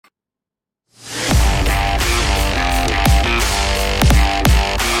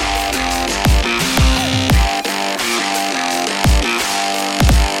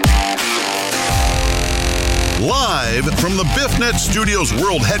BiffNet Studios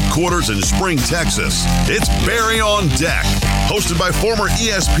World Headquarters in Spring, Texas. It's Barry on Deck, hosted by former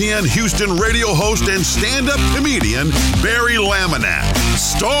ESPN Houston radio host and stand-up comedian Barry Laminack,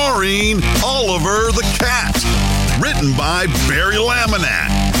 starring Oliver the Cat. Written by Barry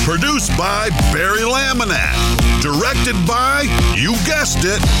Laminack, produced by Barry Laminack, directed by, you guessed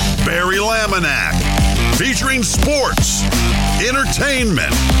it, Barry Laminack. Featuring sports,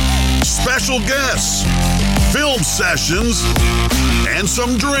 entertainment, special guests, film sessions, and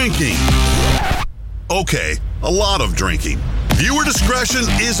some drinking. Okay, a lot of drinking. Viewer discretion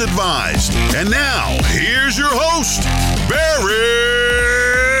is advised. And now, here's your host, Barry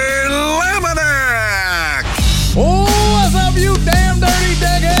Laminack. Oh, what's up, you damn dirty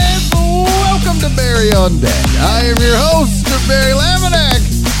deckheads? Welcome to Barry on Deck. I am your host, Barry Laminack.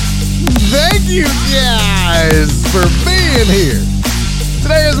 Thank you guys for being here.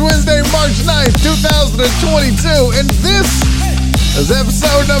 Today is Wednesday, March 9th, 2022, and this is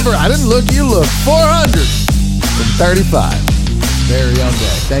episode number, I didn't look, you look, 435. Barry on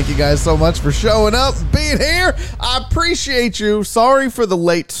Deck. Thank you guys so much for showing up, being here. I appreciate you. Sorry for the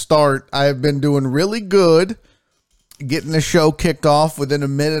late start. I have been doing really good getting the show kicked off within a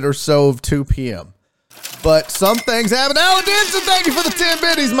minute or so of 2 p.m. But some things happen. Alan Denson, thank you for the 10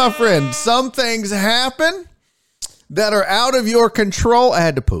 biddies, my friend. Some things happen that are out of your control. I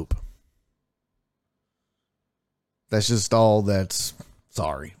had to poop. That's just all that's,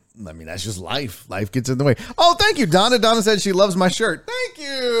 sorry. I mean, that's just life. Life gets in the way. Oh, thank you, Donna. Donna said she loves my shirt. Thank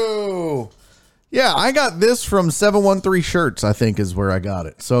you. Yeah, I got this from 713 Shirts, I think is where I got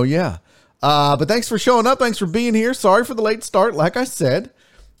it. So, yeah. But thanks for showing up. Thanks for being here. Sorry for the late start, like I said.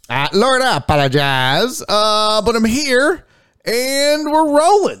 Lord, I apologize. But I'm here, and we're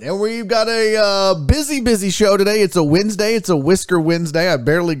rolling. And we've got a busy show today. It's a Wednesday. It's a Whisker Wednesday. I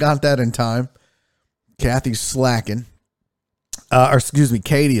barely got that in time. Kathy's slacking.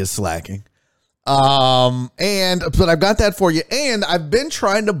 Katie is slacking. But I've got that for you. And I've been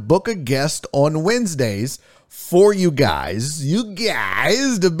trying to book a guest on Wednesdays for you guys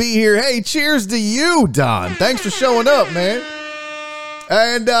to be here. Hey, cheers to you, Don. Thanks for showing up, man.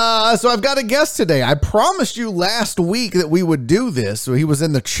 And so I've got a guest today. I promised you last week that we would do this. So he was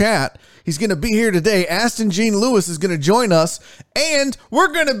in the chat. He's going to be here today. Aston Gene Lewis is going to join us. And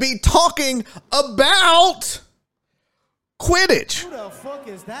we're going to be talking about Quidditch. Who the fuck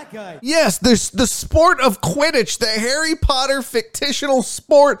is that guy? Yes, there's the sport of Quidditch. The Harry Potter fictional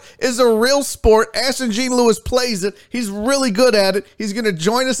sport is a real sport. Aston Gene Lewis plays it. He's really good at it. He's going to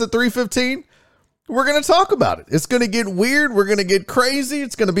join us at 3:15. We're going to talk about it. It's going to get weird. We're going to get crazy.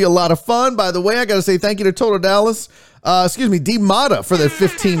 It's going to be a lot of fun. By the way, I got to say thank you to Total Dallas. D Mata for the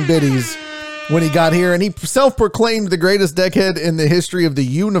 15 biddies when he got here. And he self-proclaimed the greatest deckhead in the history of the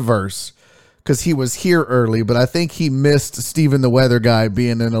universe because he was here early. But I think he missed Steven the Weather Guy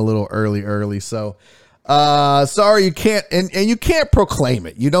being in a little early. So sorry, you can't. And you can't proclaim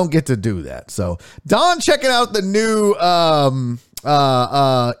it. You don't get to do that. So Don checking out the new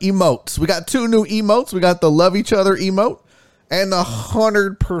emotes. We got 2 new emotes. We got the love each other emote and the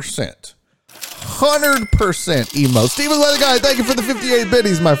 100% emote. Steven Leather Guy, thank you for the 58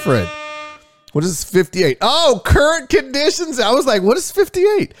 biddies, my friend. What is 58? Oh, current conditions. I was like, what is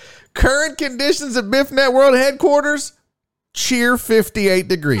 58? Current conditions at BiffNet World Headquarters. Cheer 58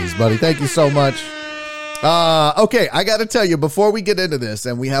 degrees, buddy. Thank you so much. Okay, I got to tell you, before we get into this,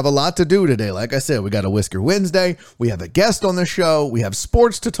 and we have a lot to do today, like I said, we got a Whisker Wednesday, we have a guest on the show, we have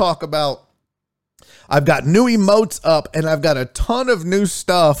sports to talk about, I've got new emotes up, and I've got a ton of new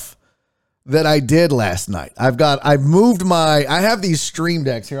stuff that I did last night. I have these stream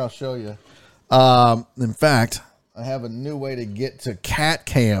decks, here I'll show you. In fact, I have a new way to get to Cat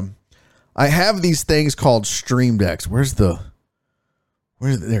Cam. I have these things called stream decks. There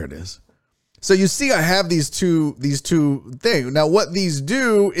it is. So you see, I have these two things. Now, what these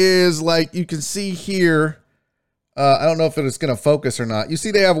do is, like you can see here, I don't know if it's going to focus or not. You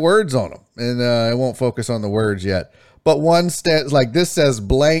see, they have words on them, and it won't focus on the words yet. But one like this says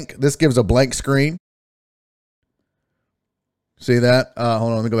blank. This gives a blank screen. See that?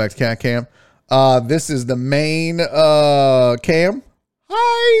 Hold on, let me go back to Cat Cam. This is the main cam.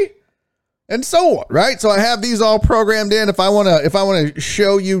 Hi. And so on, right? So I have these all programmed in. If I want to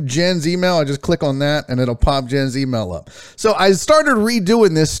show you Jen's email, I just click on that and it'll pop Jen's email up. So I started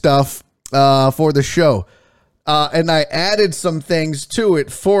redoing this stuff for the show. And I added some things to it.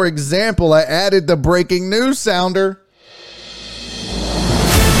 For example, I added the breaking news sounder.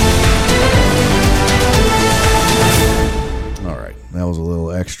 All right, that was a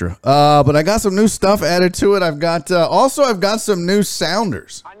little extra. But I got some new stuff added to it. I've got some new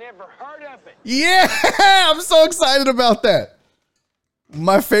sounders. I never heard of it. Yeah, I'm so excited about that.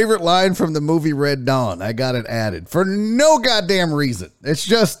 My favorite line from the movie Red Dawn. I got it added for no goddamn reason. It's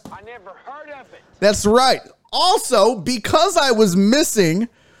just. I never heard of it. That's right. Also, because I was missing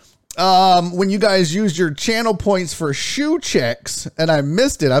when you guys used your channel points for shoe checks and I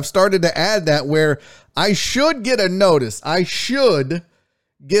missed it, I've started to add that where I should get a notice. I should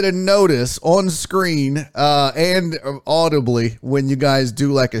get a notice on screen and audibly when you guys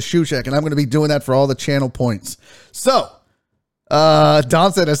do like a shoe check. And I'm going to be doing that for all the channel points. So,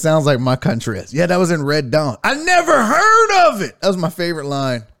 Don said it sounds like my country is. Yeah, that was in Red Dawn. I never heard of it. That was my favorite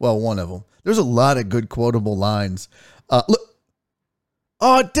line. Well, one of them. There's a lot of good quotable lines. Look.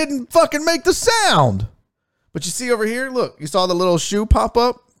 Oh, it didn't fucking make the sound. But you see over here, look, you saw the little shoe pop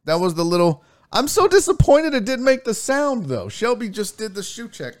up? That was the little... I'm so disappointed it didn't make the sound, though. Shelby just did the shoe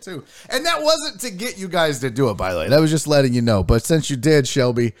check, too. And that wasn't to get you guys to do it, by the way. That was just letting you know. But since you did,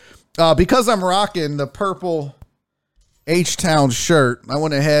 Shelby, because I'm rocking the purple H-Town shirt, I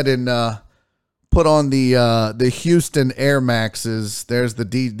went ahead and put on the Houston Air Maxes. These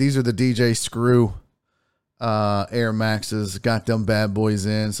are the DJ Screw Air Maxes. Got them bad boys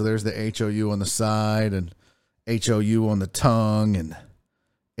in. So there's the HOU on the side and HOU on the tongue and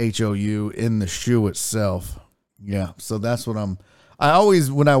HOU in the shoe itself. Yeah, so that's what I always,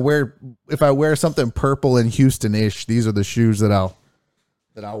 if I wear something purple and Houston-ish, these are the shoes that I'll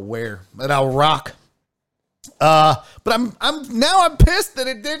wear, that I'll rock. But I'm pissed that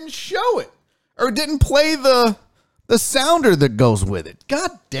it didn't show it or didn't play the sounder that goes with it. God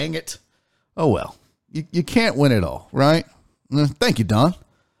dang it. Oh well, you can't win it all, right? Thank you, Don.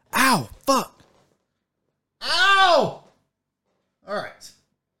 Ow, fuck. Ow. All right.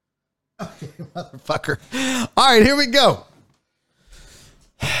 Okay, motherfucker. All right, here we go.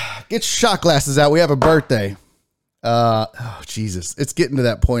 Get your shot glasses out. We have a birthday. Oh, Jesus. It's getting to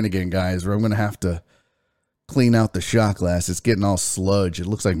that point again, guys, where I'm going to have to clean out the shot glass. It's getting all sludge. It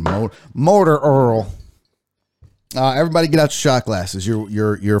looks like motor oil. Everybody get out your shot glasses.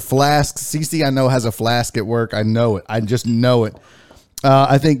 Your flasks. Cece, I know, has a flask at work. I know it. I just know it.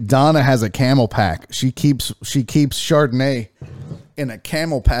 I think Donna has a camel pack. She keeps Chardonnay in a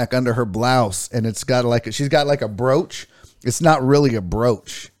camel pack under her blouse, and she's got like a brooch. It's not really a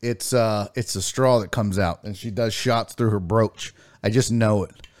brooch. It's a straw that comes out, and she does shots through her brooch. I just know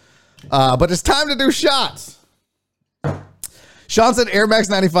it. But it's time to do shots. Sean said Air Max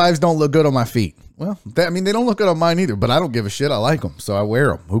 95s don't look good on my feet. Well, they don't look good on mine either, but I don't give a shit. I like them, so I wear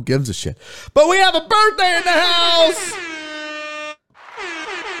them. Who gives a shit? But we have a birthday in the house.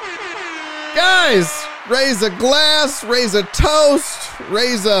 Guys, raise a glass, raise a toast,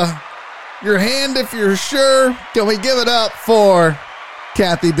 raise your hand if you're sure. Can we give it up for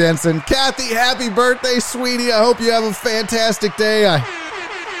Kathy Denson? Kathy, happy birthday, sweetie. I hope you have a fantastic day. I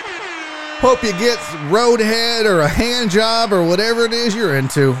hope you get roadhead or a hand job or whatever it is you're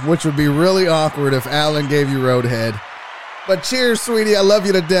into, which would be really awkward if Alan gave you roadhead. But cheers, sweetie. I love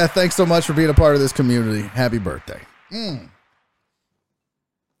you to death. Thanks so much for being a part of this community. Happy birthday.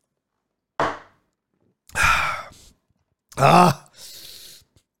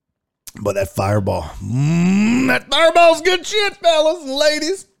 But that fireball. That fireball's good shit, fellas and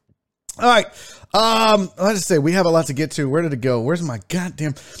ladies. All right. Let's just say we have a lot to get to. Where did it go? Where's my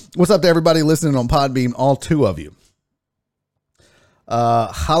goddamn... What's up to everybody listening on Podbean? All two of you.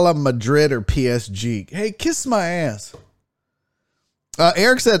 Hala Madrid or PSG. Hey, kiss my ass.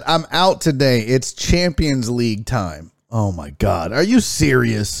 Eric said, I'm out today. It's Champions League time. Oh my God. Are you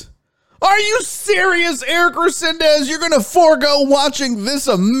serious? Are you serious, Eric Resendez? You're going to forego watching this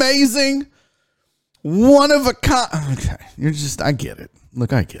amazing one of a kind. Okay. I get it.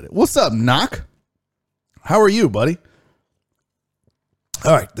 Look, I get it. What's up, Knock? How are you, buddy?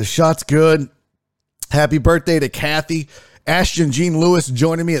 All right. The shot's good. Happy birthday to Kathy. Ashton Jean Lewis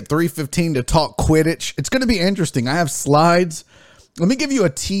joining me at 3:15 to talk Quidditch. It's going to be interesting. I have slides. Let me give you a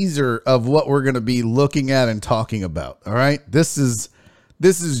teaser of what we're going to be looking at and talking about. All right. This is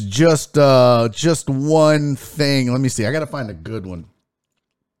just one thing. Let me see. I got to find a good one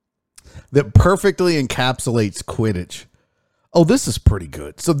that perfectly encapsulates Quidditch. Oh, this is pretty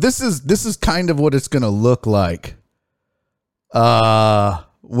good. So this is kind of what it's going to look like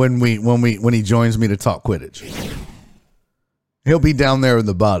when he joins me to talk Quidditch. He'll be down there in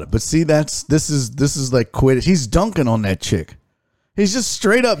the bottom. But see, this is like Quidditch. He's dunking on that chick. He's just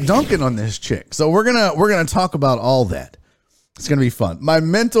straight up dunking on this chick. So we're going to talk about all that. It's going to be fun. My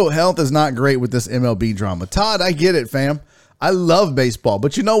mental health is not great with this MLB drama. Todd, I get it, fam. I love baseball.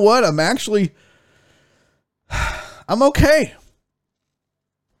 But you know what? I'm okay.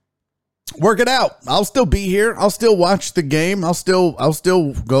 Work it out. I'll still be here. I'll still watch the game. I'll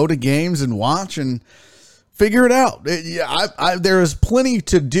still go to games and watch and Figure it out. There is plenty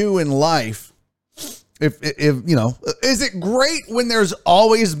to do in life. If you know, is it great when there's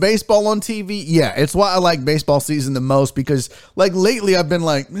always baseball on TV? Yeah, it's why I like baseball season the most, because like lately I've been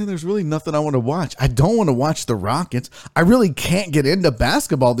like, man, there's really nothing I want to watch. I don't want to watch the Rockets. I really can't get into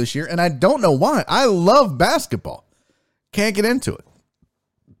basketball this year, and I don't know why. I love basketball. Can't get into it.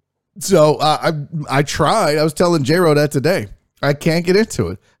 So I tried. I was telling J-Ro that today. I can't get into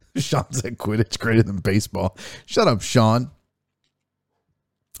it. Sean said Quidditch greater than baseball. Shut up, Sean.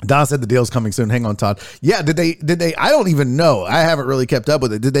 Don said the deal's coming soon. Hang on, Todd. Yeah, did they? I don't even know. I haven't really kept up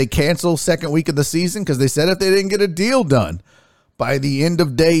with it. Did they cancel second week of the season? Because they said if they didn't get a deal done by the end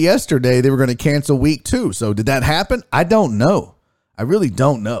of day yesterday, they were going to cancel week 2. So did that happen? I don't know. I really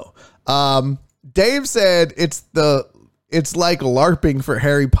don't know. Dave said it's like LARPing for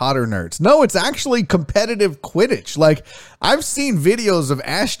Harry Potter nerds. No, it's actually competitive Quidditch. Like, I've seen videos of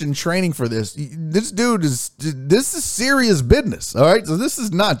Ashton training for this. This is serious business. All right. So this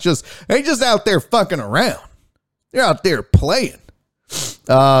is not just, they just out there fucking around. They're out there playing.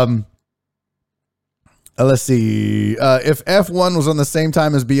 Let's see. If F1 was on the same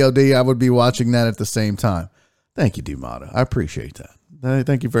time as BOD, I would be watching that at the same time. Thank you, Dumata. I appreciate that.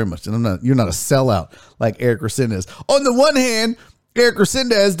 Thank you very much. And you're not a sellout like Eric Resendez. On the one hand, Eric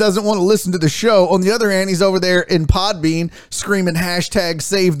Resendez doesn't want to listen to the show. On the other hand, he's over there in Podbean screaming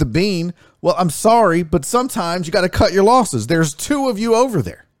 #save the bean. Well, I'm sorry, but sometimes you got to cut your losses. There's 2 of you over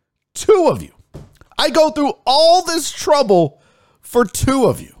there. 2 of you. I go through all this trouble for 2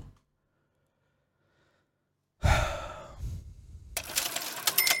 of you.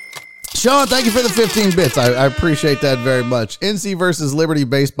 Sean, thank you for the 15 bits. I appreciate that very much. NC versus Liberty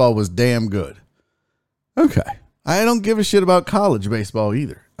baseball was damn good. Okay. I don't give a shit about college baseball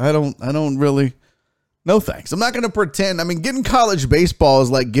either. I don't really. No thanks. I'm not going to pretend. I mean, getting college baseball is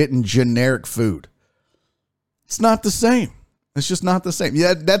like getting generic food. It's not the same. It's just not the same.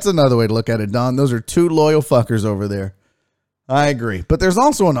 Yeah, that's another way to look at it, Don. Those are 2 loyal fuckers over there. I agree. But there's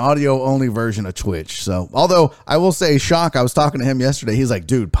also an audio-only version of Twitch. So, although I will say, Shock, I was talking to him yesterday. He's like,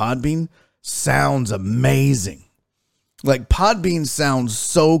 dude, Podbean sounds amazing. Like, Podbean sounds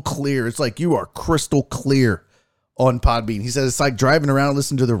so clear. It's like you are crystal clear on Podbean. He says it's like driving around and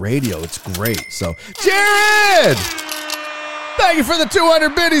listening to the radio. It's great. So, Jared! Thank you for the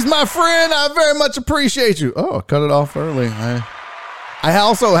 200 biddies, my friend. I very much appreciate you. Oh, I cut it off early. I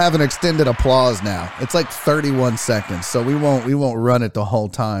also have an extended applause now. It's like 31 seconds, so we won't run it the whole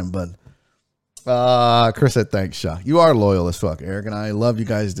time. But Chris said, thanks, Shaw. You are loyal as fuck, Eric, and I love you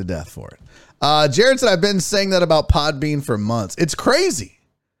guys to death for it. Jared said, I've been saying that about Podbean for months. It's crazy.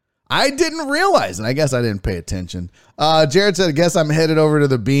 I didn't realize, and I guess I didn't pay attention. Jared said, I guess I'm headed over to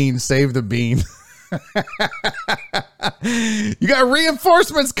the bean. Save the bean. You got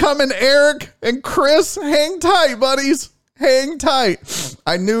reinforcements coming, Eric and Chris. Hang tight, buddies. Hang tight.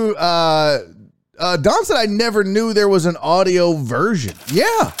 I knew, Don said I never knew there was an audio version.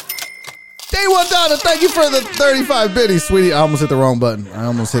 Yeah. Day one, Donna, thank you for the 35 biddies, sweetie. I almost hit the wrong button. I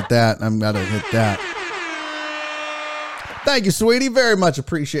almost hit that. I'm going to hit that. Thank you, sweetie. Very much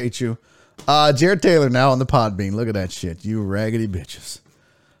appreciate you. Jared Taylor now on the Podbean. Look at that shit. You raggedy bitches.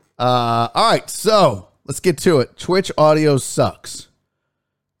 All right, so let's get to it. Twitch audio sucks.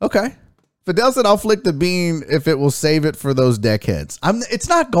 Okay. Fidel said, I'll flick the bean if it will save it for those deckheads. It's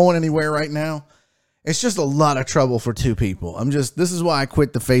not going anywhere right now. It's just a lot of trouble for 2 people. This is why I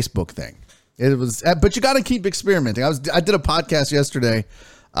quit the Facebook thing. But you got to keep experimenting. I did a podcast yesterday.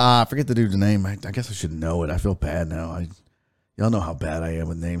 I forget the dude's name. I guess I should know it. I feel bad now. Y'all know how bad I am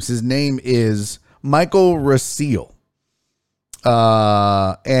with names. His name is Michael Rasile.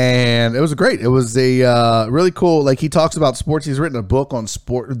 And it was great. It was a really cool, like, he talks about sports. He's written a book on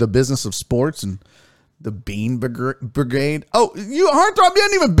the business of sports and the Bean Brigade. Oh, you Heartthrob, you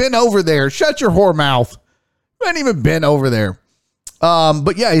haven't even been over there. Shut your whore mouth. You haven't even been over there.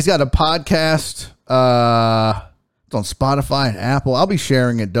 But yeah, he's got a podcast. It's on Spotify and Apple. I'll be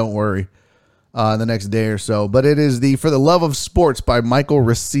sharing it. Don't worry. The next day or so, but it is For the Love of Sports by Michael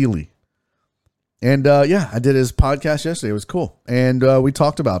Rasile. And yeah, I did his podcast yesterday. It was cool. And we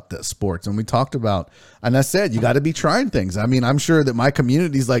talked about the sports, and I said, you got to be trying things. I mean, I'm sure that my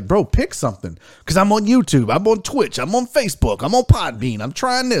community's like, bro, pick something. Because I'm on YouTube, I'm on Twitch, I'm on Facebook, I'm on Podbean, I'm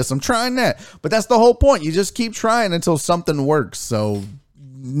trying this, I'm trying that. But that's the whole point. You just keep trying until something works. So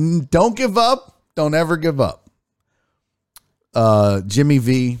don't give up. Don't ever give up. Jimmy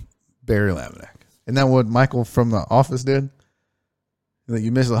V, Barry Laminack. Isn't that what Michael from The Office did? That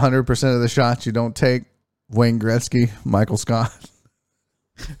you miss 100% of the shots you don't take. Wayne Gretzky, Michael Scott.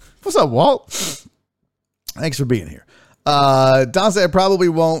 What's up, Walt? Thanks for being here. Don said I probably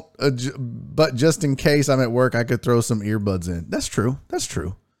won't, but just in case I'm at work, I could throw some earbuds in. That's true.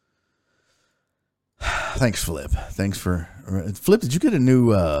 Thanks, Flip. Thanks for Flip. Did you get a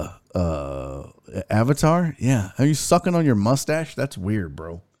new avatar? Yeah. Are you sucking on your mustache? That's weird,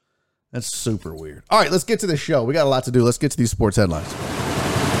 bro. That's super weird. All right, let's get to the show. We got a lot to do. Let's get to these sports headlines.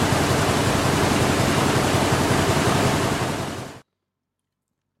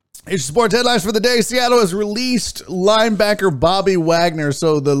 Here's sports headlines for the day. Seattle has released linebacker Bobby Wagner,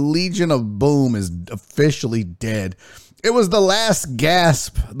 so the Legion of Boom is officially dead. It was the last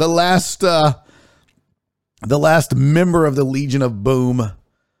gasp, the last member of the Legion of Boom,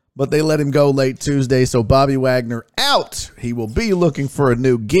 but they let him go late Tuesday, so Bobby Wagner out. He will be looking for a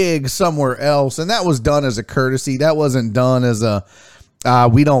new gig somewhere else, and that was done as a courtesy. That wasn't done as a,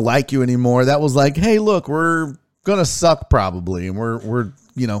 we don't like you anymore. That was like, hey, look, we're going to suck probably, and we're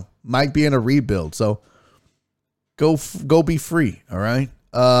might be in a rebuild, so go be free, all right?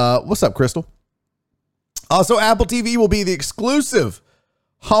 What's up, Crystal? Also, Apple TV will be the exclusive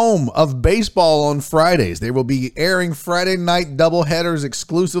home of baseball on Fridays. They will be airing Friday night doubleheaders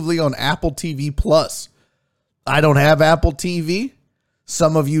exclusively on Apple TV Plus. I don't have Apple TV.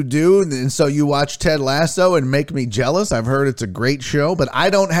 Some of you do, and so you watch Ted Lasso and make me jealous. I've heard it's a great show, but I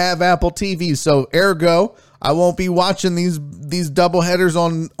don't have Apple TV, so ergo, I won't be watching these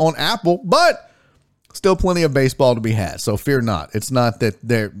doubleheaders on Apple, but still plenty of baseball to be had. So fear not. It's not that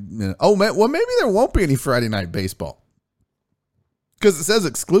there. Oh man, well maybe there won't be any Friday night baseball because it says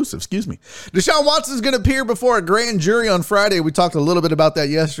exclusive. Excuse me. Deshaun Watson is going to appear before a grand jury on Friday. We talked a little bit about that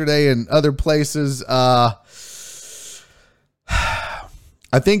yesterday and other places.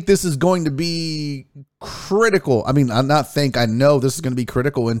 I think this is going to be critical. I mean, I know this is going to be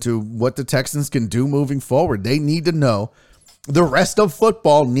critical into what the Texans can do moving forward. They need to know. The rest of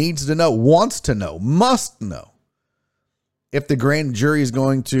football needs to know, wants to know, must know if the grand jury is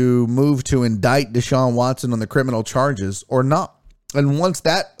going to move to indict Deshaun Watson on the criminal charges or not. And once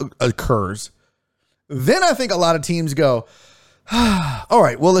that occurs, then I think a lot of teams go, all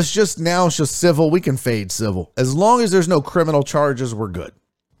right, well, it's just civil. We can fade civil. As long as there's no criminal charges, we're good.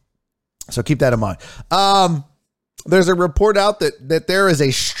 So keep that in mind. There's a report out that there is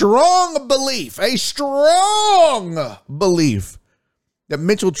a strong belief that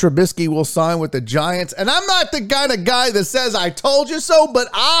Mitchell Trubisky will sign with the Giants. And I'm not the kind of guy that says I told you so, but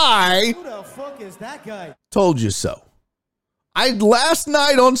who the fuck is that guy? Told you so. Last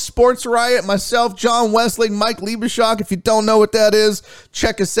night on Sports Riot, myself, John Wesley, Mike Liebeshock. If you don't know what that is,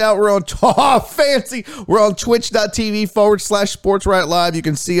 check us out. We're on fancy. We're on twitch.tv/Sports Riot Live. You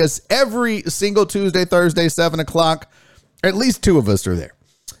can see us every single Tuesday, Thursday, 7 o'clock. At least two of us are there.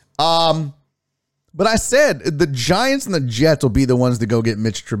 But I said the Giants and the Jets will be the ones to go get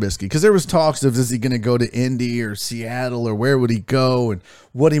Mitch Trubisky because there was talks of is he going to go to Indy or Seattle or where would he go and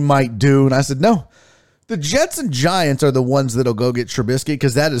what he might do. And I said, no. The Jets and Giants are the ones that'll go get Trubisky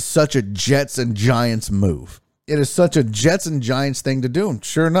because that is such a Jets and Giants move. It is such a Jets and Giants thing to do. And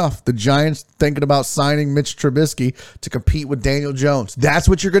sure enough, the Giants thinking about signing Mitch Trubisky to compete with Daniel Jones. That's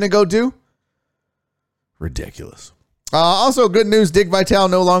what you're going to go do? Ridiculous. Also, good news, Dick Vitale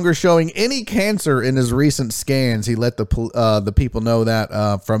no longer showing any cancer in his recent scans. He let the people know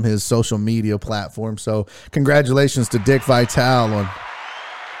that from his social media platform. So congratulations to Dick Vitale on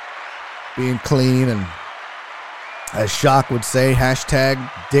being clean and, as Shock would say, hashtag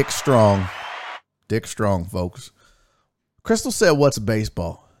Dick Strong. Dick Strong, folks. Crystal said, what's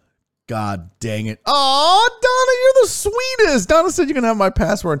baseball? God dang it. Oh, Donna, you're the sweetest. Donna said you can have my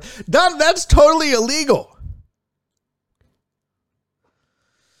password. Donna, that's totally illegal.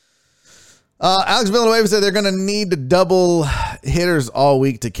 Alex Villanueva said they're going to need double hitters all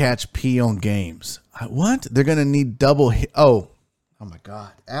week to catch P on games. What? They're going to need double Oh my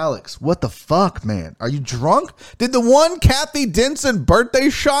God. Alex, what the fuck, man? Are you drunk? Did the one Kathy Denson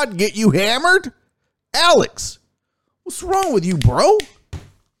birthday shot get you hammered? Alex, what's wrong with you, bro?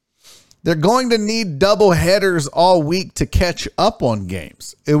 They're going to need double headers all week to catch up on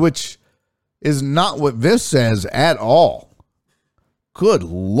games, which is not what this says at all. Good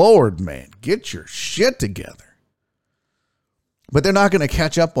Lord, man. Get your shit together. But they're not going to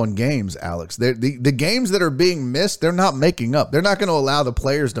catch up on games, Alex. The games that are being missed, they're not making up. They're not going to allow the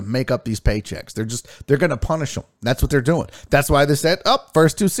players to make up these paychecks. They're going to punish them. That's what they're doing. That's why they said,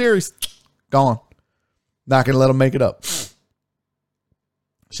 first two series, gone. Not going to let them make it up.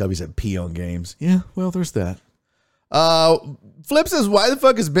 Shelby said pee on games. Yeah, well, there's that. Flip says, why the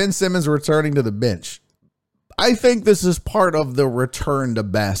fuck is Ben Simmons returning to the bench? I think this is part of the return to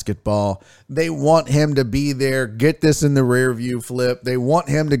basketball. They want him to be there, get this in the rear view, Flip. They want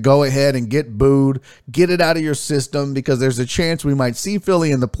him to go ahead and get booed, get it out of your system, because there's a chance we might see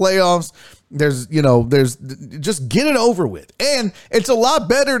Philly in the playoffs. There's just get it over with. And it's a lot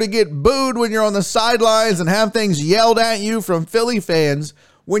better to get booed when you're on the sidelines and have things yelled at you from Philly fans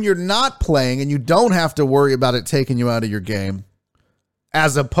when you're not playing and you don't have to worry about it taking you out of your game,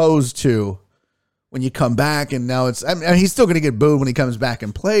 as opposed to when you come back and now it's, I mean, he's still going to get booed when he comes back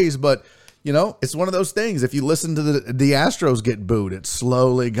and plays, but it's one of those things. If you listen to the Astros get booed, it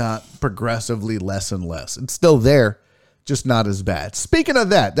slowly got progressively less and less. It's still there, just not as bad. Speaking of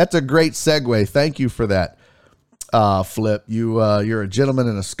that, that's a great segue. Thank you for that, Flip. You're a gentleman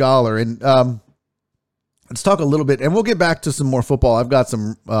and a scholar. And let's talk a little bit, and we'll get back to some more football. I've got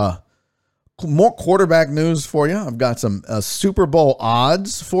some more quarterback news for you. I've got some Super Bowl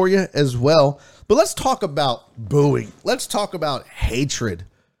odds for you as well. But let's talk about booing. Let's talk about hatred.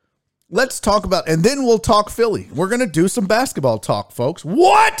 Let's talk about, and then we'll talk Philly. We're going to do some basketball talk, folks.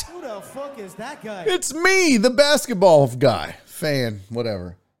 What? Who the fuck is that guy? It's me, the basketball guy, fan,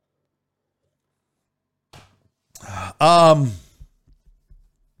 whatever.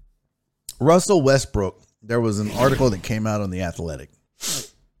 Russell Westbrook, there was an article that came out on The Athletic.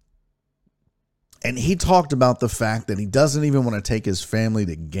 And he talked about the fact that he doesn't even want to take his family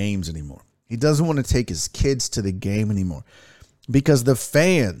to games anymore. He doesn't want to take his kids to the game anymore because the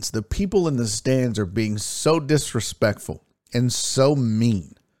fans, the people in the stands, are being so disrespectful and so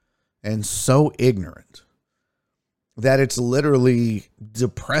mean and so ignorant that it's literally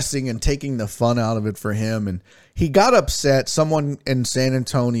depressing and taking the fun out of it for him. And he got upset. Someone in San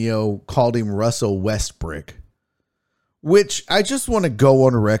Antonio called him Russell Westbrook, which I just want to go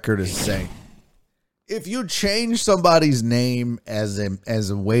on record as saying, if you change somebody's name as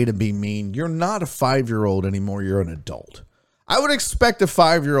a way to be mean, you're not a 5-year-old anymore. You're an adult. I would expect a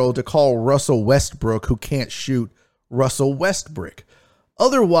 5-year-old to call Russell Westbrook, who can't shoot, Russell Westbrook.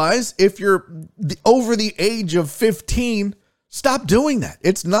 Otherwise, if you're over the age of 15, stop doing that.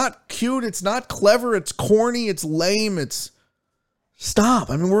 It's not cute. It's not clever. It's corny. It's lame. Stop.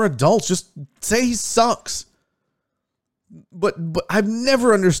 I mean, we're adults. Just say he sucks. But I've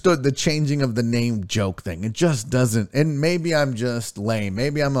never understood the changing of the name joke thing. It just doesn't. And maybe I'm just lame.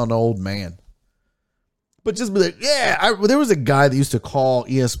 Maybe I'm an old man. But just be like, yeah. There was a guy that used to call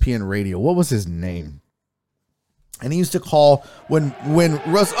ESPN radio. What was his name? And he used to call when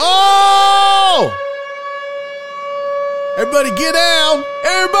Russ. Oh! Everybody get down.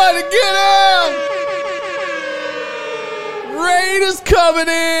 Everybody get down. Raid is coming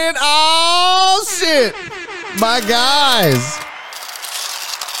in. Oh, shit. My guys.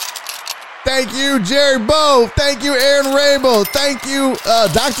 Thank you, Jerry Bowe. Thank you, Aaron Rabel. Thank you,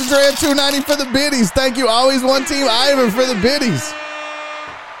 Dr. Dre at 290 for the biddies. Thank you, Always One Team Ivan for the biddies.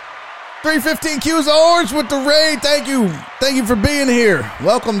 315Q's Orange with the raid. Thank you. Thank you for being here.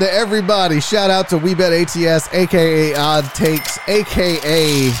 Welcome to everybody. Shout out to WeBet ATS, a.k.a. Odd Takes,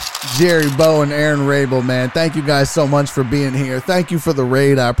 a.k.a. Jerry Bowe and Aaron Rabel, man. Thank you guys so much for being here. Thank you for the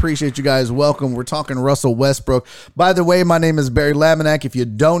raid. I appreciate you guys. Welcome. We're talking Russell Westbrook. By the way, my name is Barry Laminack. If you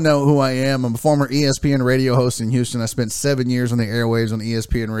don't know who I am, I'm a former ESPN radio host in Houston. I spent 7 years on the airwaves on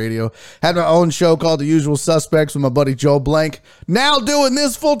ESPN radio. Had my own show called The Usual Suspects with my buddy Joe Blank. Now doing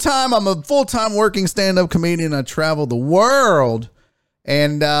this full time. I'm a full-time working stand-up comedian. I travel the world.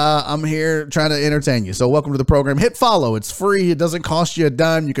 And I'm here trying to entertain you. So welcome to the program. Hit follow. It's free. It doesn't cost you a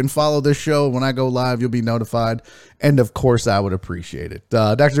dime. You can follow this show. When I go live, you'll be notified. And, of course, I would appreciate it.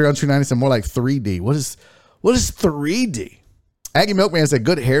 Dr. Dre on 290 said more like 3D. What is 3D? Aggie Milkman said,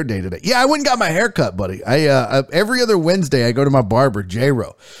 good hair day today. Yeah, I went and got my hair cut, buddy. I every other Wednesday, I go to my barber,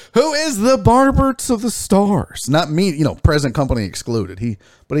 J-Ro, who is the barber to the stars. Not me, present company excluded.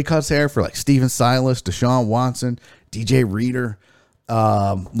 But he cuts hair for like Steven Silas, Deshaun Watson, DJ Reader.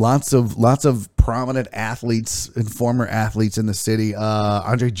 Lots of prominent athletes and former athletes in the city.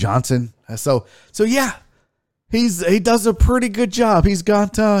 Andre Johnson. So yeah, he does a pretty good job. He's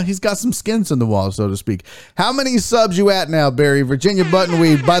got some skins in the wall, so to speak. How many subs you at now, Barry? Virginia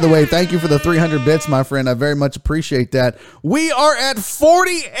Buttonweed, by the way, thank you for the 300 bits, my friend. I very much appreciate that. We are at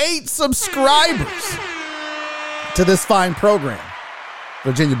 48 subscribers to this fine program.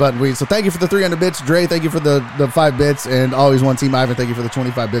 Virginia Buttonweed. So thank you for the 300 bits. Dre, thank you for the 5 bits. And Always One Team Ivan, thank you for the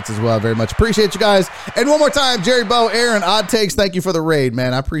 25 bits as well. I very much appreciate you guys. And one more time, Jerry Bowe, Aaron, Odd Takes, thank you for the raid,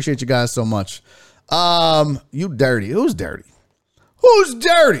 man. I appreciate you guys so much. You dirty. Who's dirty? Who's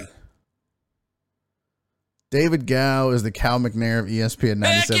dirty? David Gow is the Cal McNair of ESPN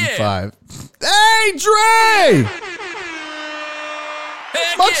 97.5. Hey, Dre!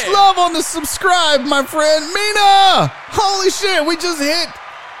 Much love on the subscribe, my friend. Mina! Holy shit, we just hit.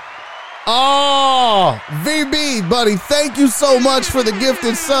 Oh, VB, buddy, thank you so much for the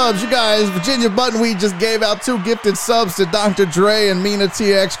gifted subs. You guys, Virginia Buttonweed just gave out 2 gifted subs to Dr. Dre and Mina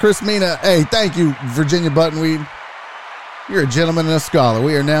TX, Chris Mina. Hey, thank you, Virginia Buttonweed. You're a gentleman and a scholar.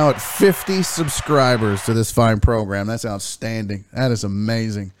 We are now at 50 subscribers to this fine program. That's outstanding. That is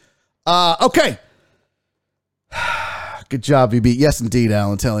amazing. Okay. Good job, VB. Yes, indeed,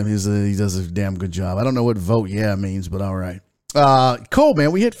 Alan. Tell him he does a damn good job. I don't know what vote yeah means, but all right. Cool,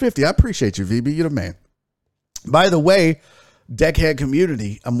 man. We hit 50. I appreciate you, VB. You're the man. By the way, Deckhead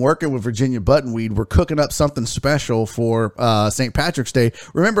community, I'm working with Virginia Buttonweed. We're cooking up something special for St. Patrick's Day.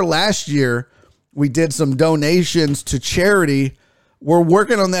 Remember last year we did some donations to charity. We're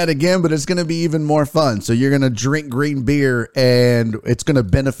working on that again, but it's going to be even more fun. So you're going to drink green beer, and it's going to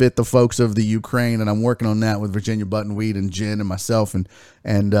benefit the folks of the Ukraine. And I'm working on that with Virginia Buttonweed and Jen and myself and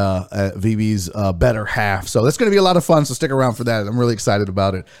VB's better half. So that's going to be a lot of fun. So stick around for that. I'm really excited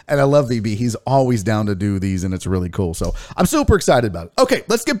about it. And I love VB. He's always down to do these, and it's really cool. So I'm super excited about it. Okay,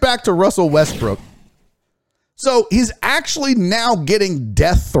 let's get back to Russell Westbrook. So he's actually now getting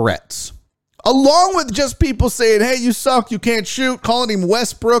death threats. Along with just people saying, hey, you suck, you can't shoot, calling him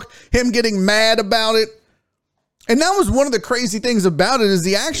Westbrook, him getting mad about it. And that was one of the crazy things about it is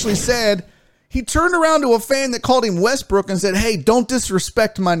he actually said, he turned around to a fan that called him Westbrook and said, hey, don't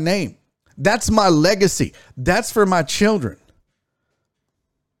disrespect my name. That's my legacy. That's for my children.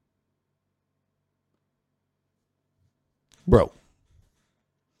 Bro,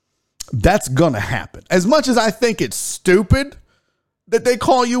 that's going to happen. As much as I think it's stupid that they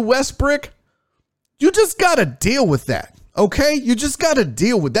call you Westbrook, you just got to deal with that, okay? You just got to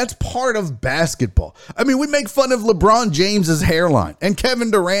deal with that's part of basketball. I mean, we make fun of LeBron James's hairline and Kevin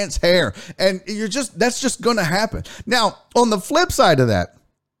Durant's hair, and that's just going to happen. Now, on the flip side of that,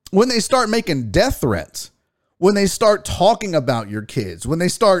 when they start making death threats, when they start talking about your kids, when they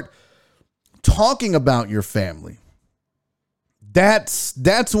start talking about your family, that's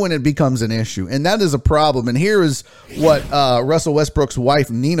when it becomes an issue, and that is a problem. And here is what Russell Westbrook's wife,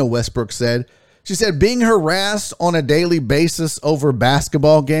 Nina Westbrook, said. She said, being harassed on a daily basis over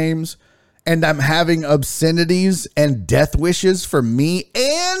basketball games, and I'm having obscenities and death wishes for me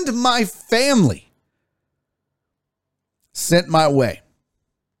and my family sent my way.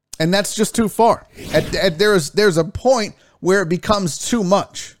 And that's just too far. There's a point where it becomes too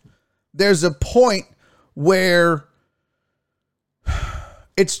much. There's a point where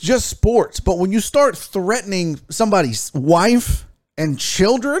it's just sports. But when you start threatening somebody's wife and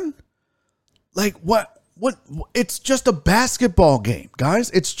children, like what? It's just a basketball game,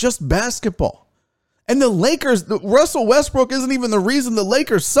 guys. It's just basketball. And the Lakers, Russell Westbrook isn't even the reason the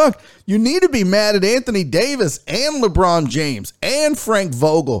Lakers suck. You need to be mad at Anthony Davis and LeBron James and Frank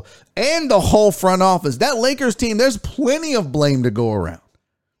Vogel and the whole front office. That Lakers team, there's plenty of blame to go around.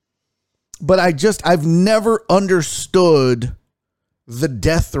 But I've never understood the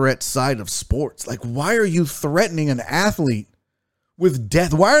death threat side of sports. Like, why are you threatening an athlete with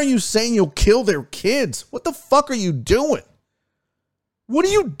death? Why are you saying you'll kill their kids? What the fuck are you doing? What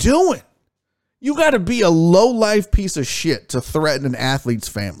are you doing? You got to be a low-life piece of shit to threaten an athlete's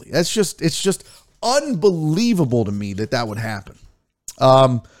family. It's just unbelievable to me that would happen.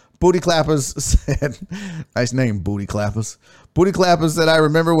 Booty Clappers said, nice name, Booty Clappers. Booty Clappers said, I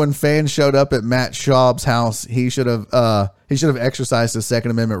remember when fans showed up at Matt Schaub's house, he should have exercised his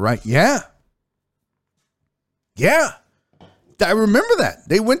Second Amendment right. Yeah. I remember that.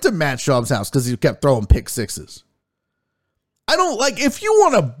 They went to Matt Schaub's house because he kept throwing pick sixes. I don't like, if you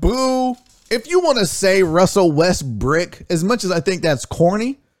want to boo, if you want to say Russell Westbrook, as much as I think that's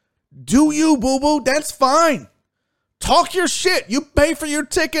corny, do you, boo-boo? That's fine. Talk your shit. You pay for your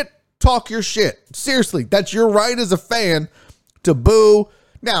ticket, talk your shit. Seriously, that's your right as a fan to boo.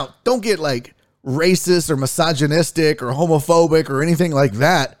 Now, don't get like racist or misogynistic or homophobic or anything like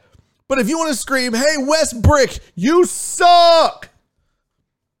that. But if you want to scream, hey, Westbrook, you suck,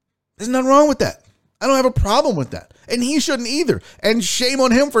 there's nothing wrong with that. I don't have a problem with that. And he shouldn't either. And shame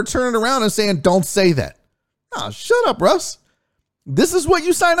on him for turning around and saying, don't say that. No, shut up, Russ. This is what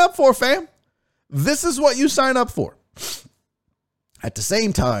you sign up for, fam. This is what you sign up for. At the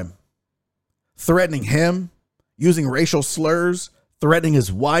same time, threatening him, using racial slurs, threatening his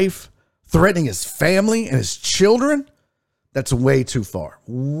wife, threatening his family and his children, that's way too far.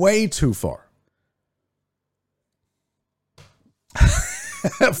 Way too far.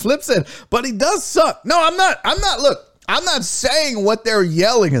 Flip said, but he does suck. No, I'm not saying what they're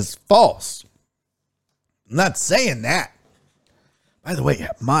yelling is false. I'm not saying that. By the way,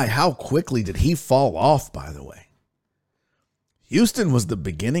 how quickly did he fall off, by the way? Houston was the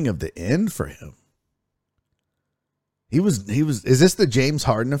beginning of the end for him. Is this the James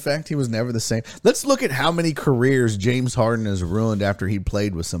Harden effect? He was never the same. Let's look at how many careers James Harden has ruined after he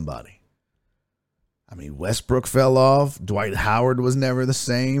played with somebody. I mean, Westbrook fell off. Dwight Howard was never the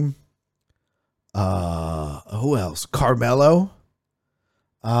same. Who else? Carmelo.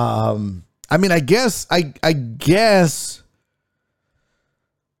 I mean, I guess,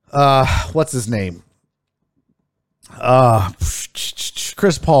 what's his name?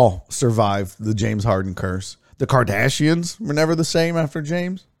 Chris Paul survived the James Harden curse. The Kardashians were never the same after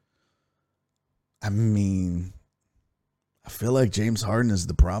James. I mean, I feel like James Harden is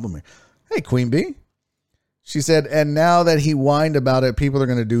the problem here. Hey, Queen Bee. She said, and now that he whined about it, people are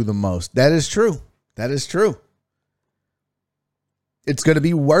going to do the most. That is true. That is true. It's going to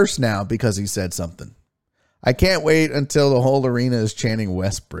be worse now because he said something. I can't wait until the whole arena is chanting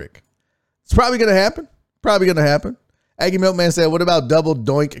Westbrook. It's probably going to happen. Probably going to happen. Aggie Milkman said, what about double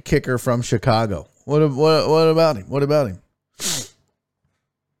doink kicker from Chicago? What about him? What about him?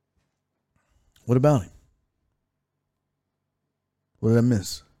 What about him? What did I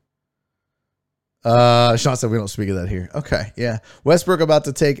miss? Sean said we don't speak of that here. Okay, yeah. Westbrook about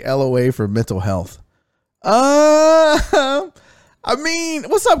to take L away for mental health. I mean,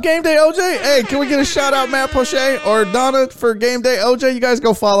 what's up, Game Day OJ? Hey, can we get a shout out, Matt Poche or Donna for Game Day OJ? You guys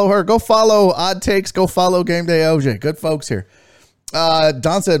go follow her. Go follow Odd Takes. Go follow Game Day OJ. Good folks here.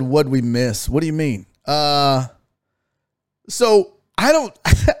 Don said, what'd we miss? What do you mean? So I don't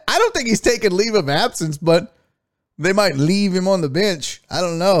think he's taking leave of absence, but they might leave him on the bench. I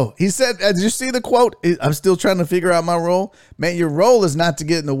don't know. He said, did you see the quote? I'm still trying to figure out my role. Man, your role is not to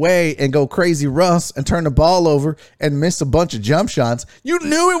get in the way and go crazy Russ and turn the ball over and miss a bunch of jump shots. You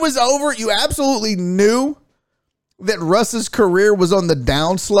knew it was over. You absolutely knew that Russ's career was on the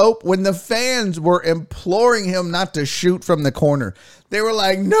downslope when the fans were imploring him not to shoot from the corner. They were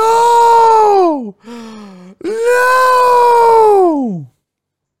like, no.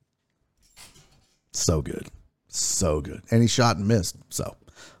 So good. So good. And he shot and missed. So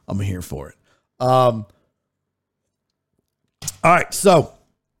I'm here for it. All right. So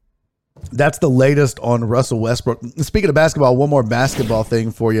that's the latest on Russell Westbrook. Speaking of basketball, one more basketball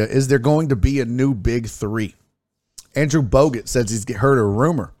thing for you. Is there going to be a new big three? Andrew Bogut says he's heard a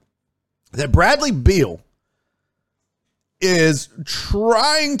rumor that Bradley Beal is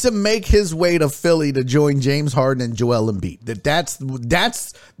trying to make his way to Philly to join James Harden and Joel Embiid.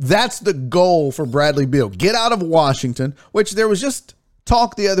 That's the goal for Bradley Beal. Get out of Washington, which there was just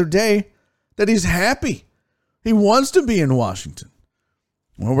talk the other day that he's happy. He wants to be in Washington.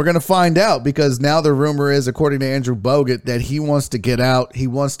 Well, we're going to find out because now the rumor is, according to Andrew Bogut, that he wants to get out. He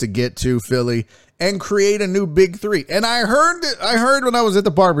wants to get to Philly and create a new big three. And I heard when I was at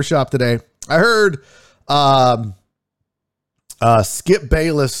the barbershop today, I heard Skip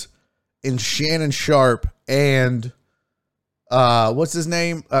Bayless and Shannon Sharp and what's his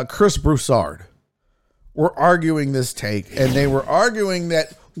name? Chris Broussard were arguing this take, and they were arguing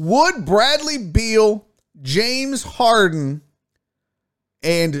that would Bradley Beal, James Harden,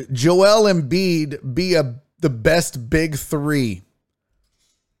 and Joel Embiid be the best big three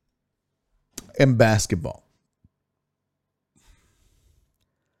in basketball?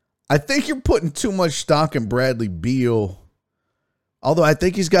 I think you're putting too much stock in Bradley Beal. Although I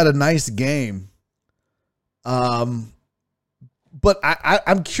think he's got a nice game. But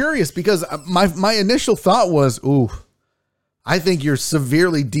I'm curious because my initial thought was, I think you're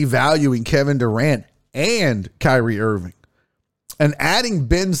severely devaluing Kevin Durant and Kyrie Irving. And adding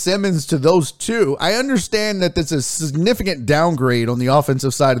Ben Simmons to those two, I understand that that's a significant downgrade on the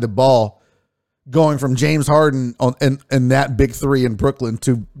offensive side of the ball, going from James Harden and that big three in Brooklyn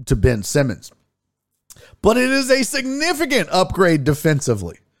to Ben Simmons. But it is a significant upgrade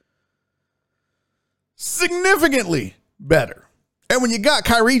defensively. Significantly better. And when you got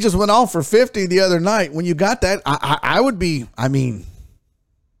Kyrie just went off for 50 the other night, when you got that, I would be, I don't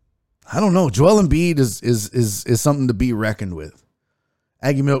know. Joel Embiid is something to be reckoned with.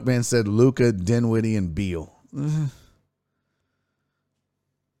 Aggie Milkman said Luka, Dinwiddie, and Beal.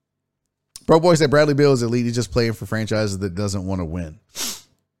 Bro Boy said Bradley Beal is elite. He's just playing for franchises that doesn't want to win.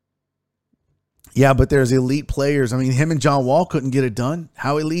 Yeah, but there's elite players. I mean, him and John Wall couldn't get it done.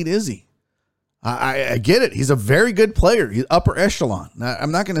 How elite is he? I get it. He's a very good player. He's upper echelon. Now,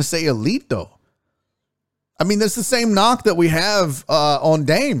 I'm not going to say elite, though. I mean, that's the same knock that we have on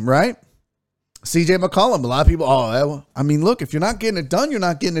Dame, right? CJ McCollum. A lot of people, look, if you're not getting it done, you're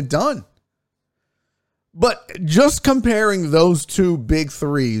not getting it done. But just comparing those two big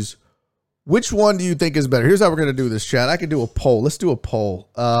threes, which one do you think is better? Here's how we're going to do this, chat. I could do a poll. Let's do a poll.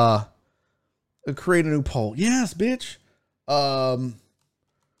 Create a new poll. Yes, bitch. Who's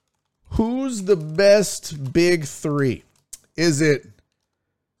the best big three? Is it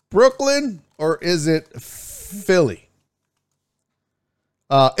Brooklyn or is it Philly?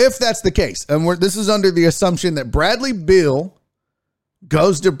 If that's the case, and this is under the assumption that Bradley Beal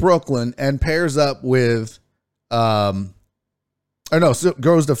goes to Brooklyn and pairs up with, goes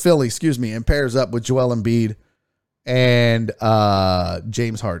to Philly, and pairs up with Joel Embiid and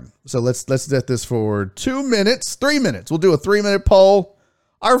James Harden. So let's set this for 2 minutes, 3 minutes. We'll do a 3-minute poll.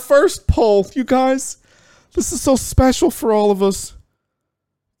 Our first poll, you guys. This is so special for all of us.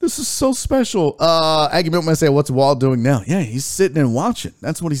 This is so special. Aggie Milkman say, what's Wall doing now? Yeah, he's sitting and watching.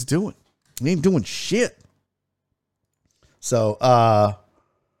 That's what he's doing. He ain't doing shit. So, but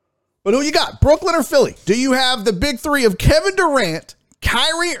who you got? Brooklyn or Philly? Do you have the big three of Kevin Durant,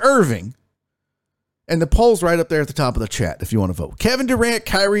 Kyrie Irving, and the poll's right up there at the top of the chat if you want to vote. Kevin Durant,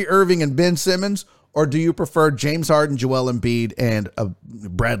 Kyrie Irving, and Ben Simmons, or do you prefer James Harden, Joel Embiid, and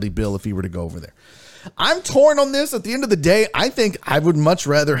Bradley Beal if he were to go over there? I'm torn on this. At the end of the day, I think I would much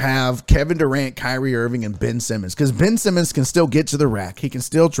rather have Kevin Durant, Kyrie Irving, and Ben Simmons, because Ben Simmons can still get to the rack. He can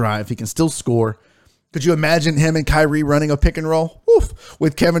still drive. He can still score. Could you imagine him and Kyrie running a pick and roll? Oof,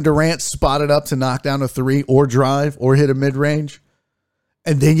 with Kevin Durant spotted up to knock down a three or drive or hit a mid-range?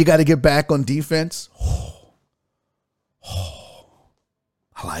 And then you got to get back on defense?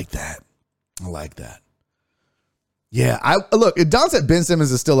 I like that. I like that. Yeah, look, Don said Ben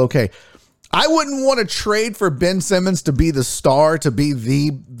Simmons is still okay. I wouldn't want to trade for Ben Simmons to be the star, to be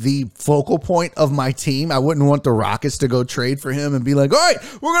the focal point of my team. I wouldn't want the Rockets to go trade for him and be like, all right,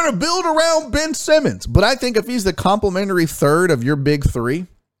 we're going to build around Ben Simmons. But I think if he's the complementary third of your big three,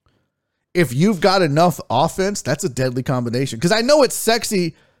 if you've got enough offense, that's a deadly combination. Because I know it's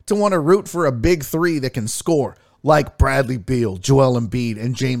sexy to want to root for a big three that can score, like Bradley Beal, Joel Embiid,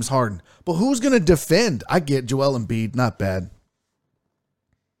 and James Harden. But who's going to defend? I get Joel Embiid, not bad.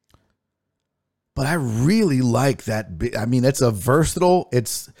 But I really like that. I mean, it's a versatile.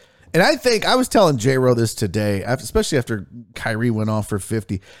 And I think I was telling J-Ro this today, especially after Kyrie went off for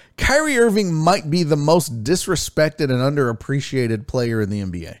 50. Kyrie Irving might be the most disrespected and underappreciated player in the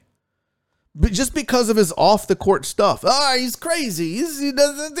NBA. But just because of his off the court stuff. He's crazy. He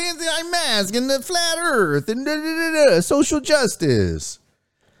does the anti mask and the flat earth and social justice.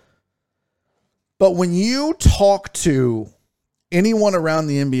 But when you talk to anyone around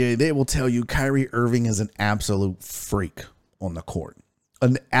the NBA, they will tell you Kyrie Irving is an absolute freak on the court.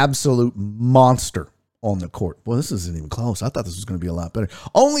 An absolute monster on the court. Well, this isn't even close. I thought this was going to be a lot better.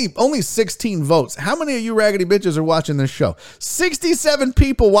 Only 16 votes. How many of you raggedy bitches are watching this show? 67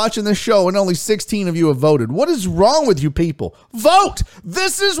 people watching this show, and only 16 of you have voted. What is wrong with you people? Vote!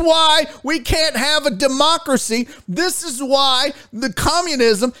 This is why we can't have a democracy. This is why the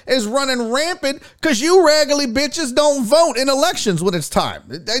communism is running rampant, because you raggedy bitches don't vote in elections when it's time.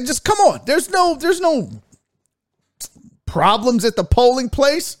 Just come on. There's no problems at the polling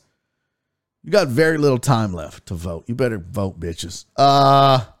place. You got very little time left to vote. You better vote, bitches.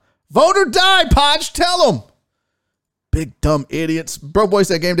 Vote or die, Podge. Tell them. Big dumb idiots. Bro Boy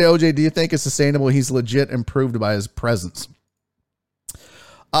said, Game Day OJ, do you think it's sustainable? He's legit improved by his presence.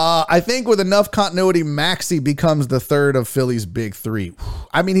 I think with enough continuity, Maxey becomes the third of Philly's big three.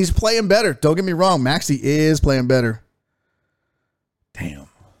 I mean, he's playing better. Don't get me wrong. Maxey is playing better. Damn.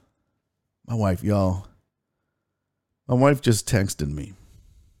 My wife, y'all. My wife just texted me.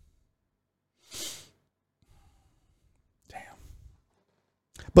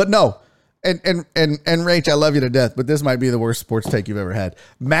 But no, and Rach, I love you to death, but this might be the worst sports take you've ever had.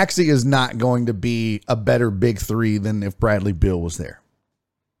 Maxey is not going to be a better big three than if Bradley Beal was there.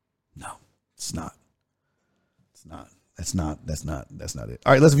 No, it's not. It's not. That's not it.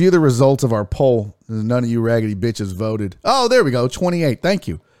 All right, let's view the results of our poll. None of you raggedy bitches voted. Oh, there we go. 28. Thank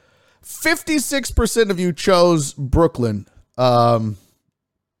you. 56% of you chose Brooklyn. 14%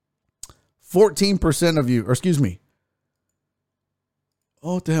 of you, or excuse me.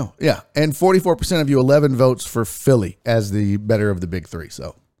 Oh, what the hell? Yeah. And 44% of you, 11 votes for Philly as the better of the big three.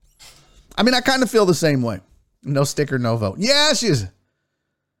 So, I mean, I kind of feel the same way. No sticker, no vote. Yeah, she is.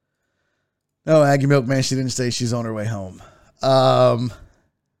 No, Aggie Milk, man, she didn't say she's on her way home.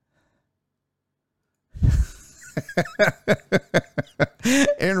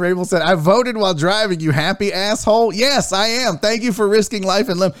 Aaron Rabel said, I voted while driving, you happy asshole. Yes, I am. Thank you for risking life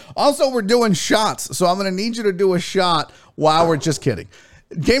and limb. Also, we're doing shots, so I'm going to need you to do a shot while we're just kidding.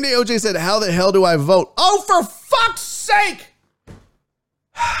 Game Day OJ said, how the hell do I vote? Oh, for fuck's sake.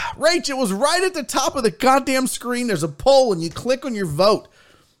 Rach, it was right at the top of the goddamn screen. There's a poll and you click on your vote.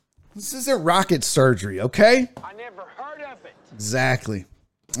 This isn't rocket surgery, okay? I never heard of it. Exactly.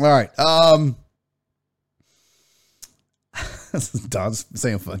 All right. Don's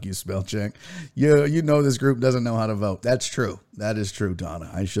saying fuck you, spell check. You know this group doesn't know how to vote. That's true. That is true,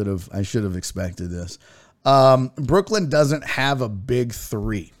 Donna. I should have expected this. Brooklyn doesn't have a big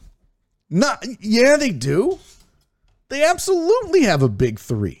three. Yeah, they do. They absolutely have a big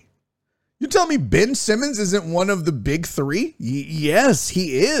three. You tell me Ben Simmons isn't one of the big three? Yes,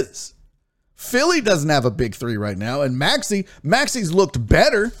 he is. Philly doesn't have a big three right now. And Maxi's looked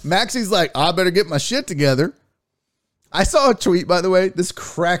better. Maxi's like, I better get my shit together. I saw a tweet, by the way. This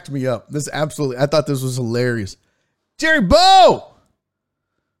cracked me up. I thought this was hilarious. Jerry Bow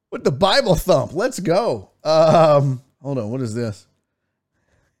with the Bible thump. Let's go. Hold on. What is this?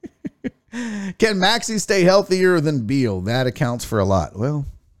 Can Maxey stay healthier than Beal? That accounts for a lot. Well,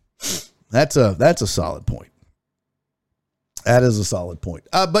 that's a solid point. That is a solid point.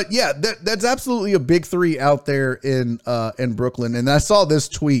 But yeah, that's absolutely a big three out there in Brooklyn. And I saw this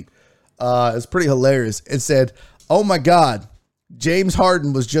tweet. It's pretty hilarious. It said, "Oh my God, James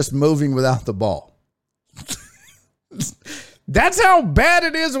Harden was just moving without the ball." That's how bad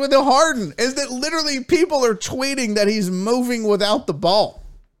it is with the Harden, is that literally people are tweeting that he's moving without the ball.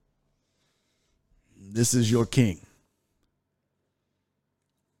 This is your king.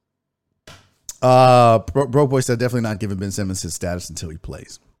 Broke Boy said, definitely not giving Ben Simmons his status until he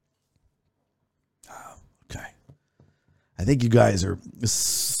plays. Okay. I think you guys are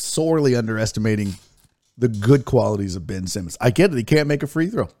sorely underestimating the good qualities of Ben Simmons. I get it. He can't make a free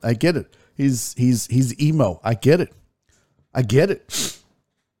throw. I get it. He's emo. I get it.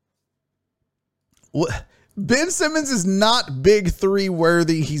 What? Ben Simmons is not big three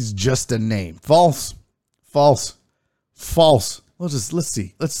worthy. He's just a name. False. Let's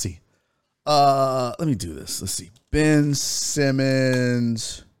see. Let me do this. Let's see. Ben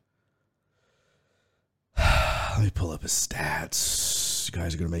Simmons. Let me pull up his stats. You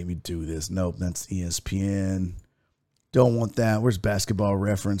guys are going to make me do this. Nope, that's ESPN. Don't want that. Where's Basketball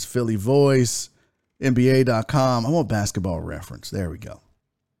Reference? Philly Voice, NBA.com. I want Basketball Reference. There we go.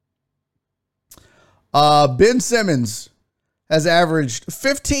 Ben Simmons has averaged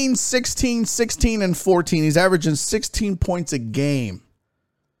 15, 16, 16, and 14. He's averaging 16 points a game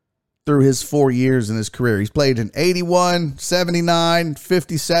through his 4 years in his career. He's played in 81, 79,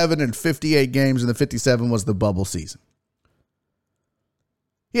 57, and 58 games, and the 57 was the bubble season.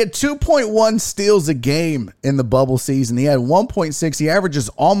 He had 2.1 steals a game in the bubble season. He had 1.6. He averages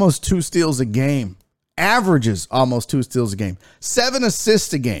almost 2 steals a game. 7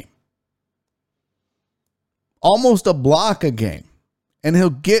 assists a game. Almost a block a game. And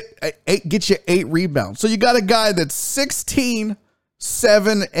he'll get you 8 rebounds. So you got a guy that's 16,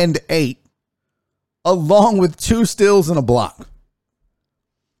 7, and 8, along with 2 steals and a block.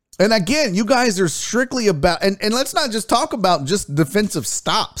 And again, you guys are strictly about, and let's not just talk about just defensive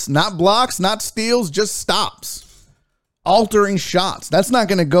stops, not blocks, not steals, just stops, altering shots. That's not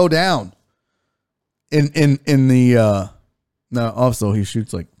going to go down in the, no, also he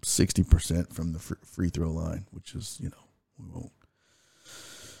shoots like 60% from the free throw line, which is, we won't.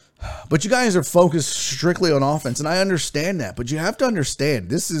 But you guys are focused strictly on offense, and I understand that. But you have to understand,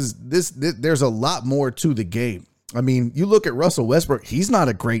 there's a lot more to the game. I mean, you look at Russell Westbrook, he's not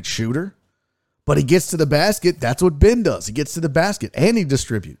a great shooter, but he gets to the basket. That's what Ben does. He gets to the basket, and he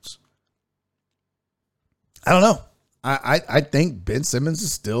distributes. I don't know. I think Ben Simmons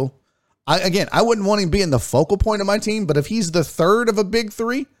is still, I wouldn't want him being the focal point of my team, but if he's the third of a big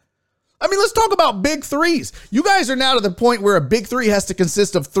three, I mean, let's talk about big threes. You guys are now to the point where a big three has to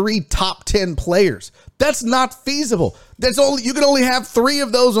consist of 3 top 10 players. That's not feasible. You can only have 3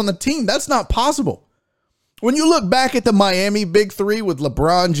 of those on the team. That's not possible. When you look back at the Miami big three with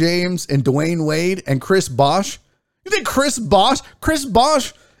LeBron James and Dwayne Wade and Chris Bosh, you think Chris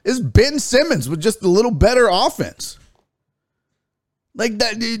Bosh is Ben Simmons with just a little better offense. Like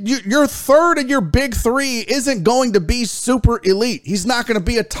that, your third and your big three isn't going to be super elite. He's not going to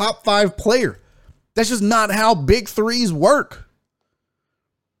be a top 5 player. That's just not how big threes work.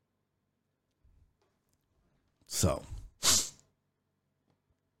 So,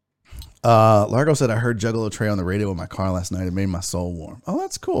 Largo said, I heard Juggalo Trey on the radio in my car last night. It made my soul warm. Oh,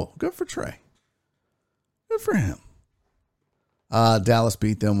 that's cool. Good for Trey. Good for him. Dallas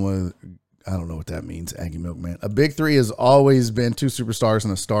beat them with, I don't know what that means, Aggie Milkman. A big three has always been 2 superstars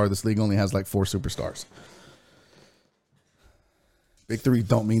and a star. This league only has like 4 superstars. Big three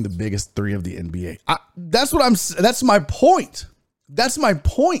don't mean the biggest 3 of the NBA. That's my point. That's my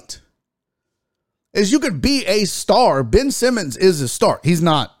point. Is you could be a star. Ben Simmons is a star. He's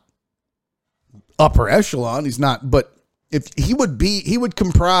not upper echelon. He's not, but if he would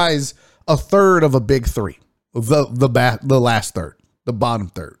comprise a third of a big three. The last third, the bottom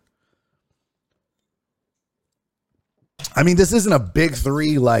third. I mean, this isn't a big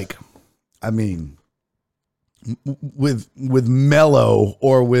three like, I mean, with Melo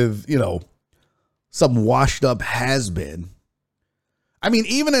or with, you know, some washed up has been. I mean,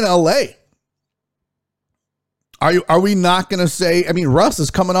 even in LA, are we not going to say, I mean, Russ is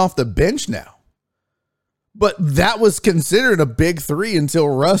coming off the bench now, but that was considered a big three until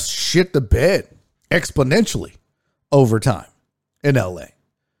Russ shit the bed exponentially over time in LA.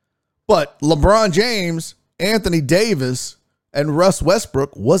 But LeBron James, Anthony Davis, and Russ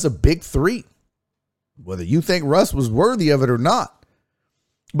Westbrook was a big three, whether you think Russ was worthy of it or not.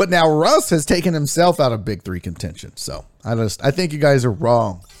 But now Russ has taken himself out of big three contention. So I think you guys are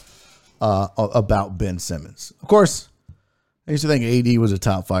wrong about Ben Simmons. Of course, I used to think AD was a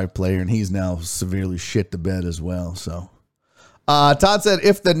top 5 player, and he's now severely shit the bed as well. So Todd said,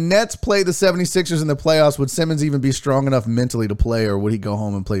 if the Nets play the 76ers in the playoffs, would Simmons even be strong enough mentally to play, or would he go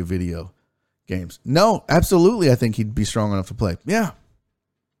home and play video games? No, absolutely. I think he'd be strong enough to play. Yeah.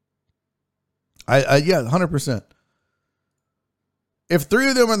 Yeah, 100%. If 3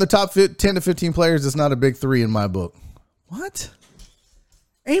 of them are in the top 10 to 15 players, it's not a big three in my book. What?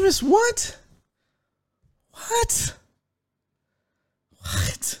 Amos, what? What?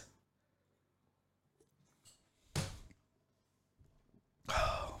 What?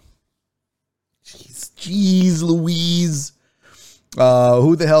 Oh, jeez Louise.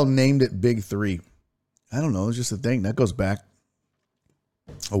 Who the hell named it Big Three? I don't know. It's just a thing that goes back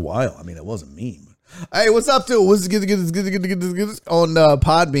a while. I mean, it wasn't me. Hey, what's up, dude? What's good on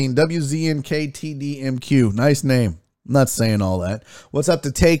Podbean? WZNKTDMQ. Nice name. I'm not saying all that. What's up to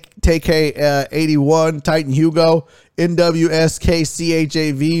TK81, Titan Hugo,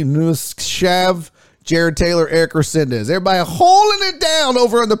 NWSKCHAV, Nus Shav, Jared Taylor, Eric Resendez. Everybody holding it down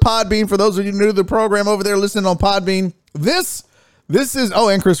over on the Podbean. For those of you new to the program over there listening on Podbean, this is,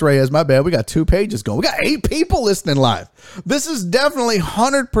 and Chris Reyes, my bad. We got 2 pages going. We got 8 people listening live. This is definitely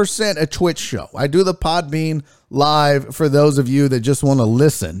 100% a Twitch show. I do the Podbean live for those of you that just want to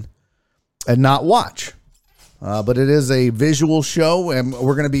listen and not watch. But it is a visual show, and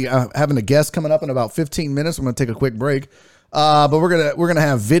we're going to be having a guest coming up in about 15 minutes. I'm going to take a quick break. But we're gonna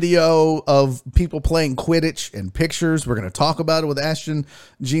have video of people playing Quidditch and pictures. We're gonna talk about it with Ashton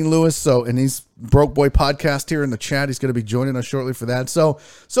Gene Lewis. And he's Broke Boy Podcast here in the chat. He's gonna be joining us shortly for that. So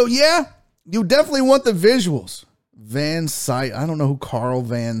yeah, you definitely want the visuals. I don't know who Carl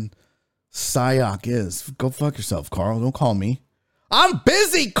Van Syok is. Go fuck yourself, Carl. Don't call me. I'm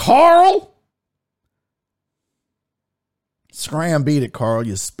busy, Carl. Scram beat it, Carl.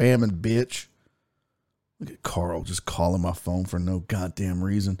 You spamming bitch. Look at Carl just calling my phone for no goddamn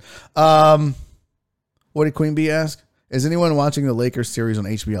reason. What did Queen Bee ask? Is anyone watching the Lakers series on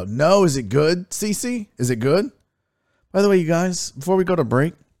HBO? No. Is it good, CC? Is it good? By the way, you guys, before we go to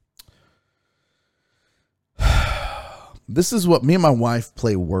break, this is what me and my wife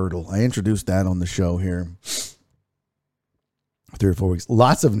play Wordle. I introduced that on the show here 3 or 4 weeks.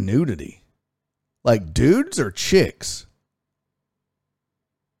 Lots of nudity. Like dudes or chicks?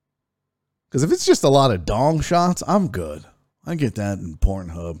 Because if it's just a lot of dong shots, I'm good. I get that in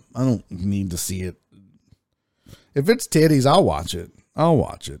Pornhub. I don't need to see it. If it's titties, I'll watch it.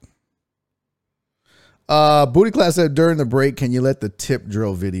 Booty Class said during the break, can you let the tip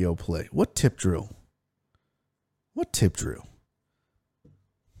drill video play? What tip drill? I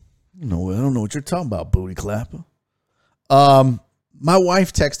don't know what you're talking about, Booty Clapper. My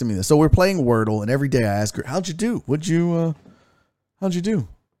wife texted me this. So we're playing Wordle, and every day I ask her, how'd you do? How'd you do?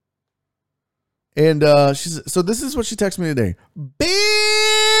 And so this is what she texted me today.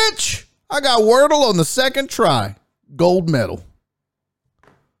 Bitch! I got Wordle on the second try. Gold medal.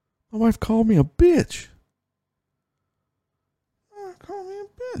 My wife called me a bitch.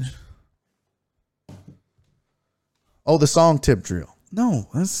 Oh, the song Tip Drill. No,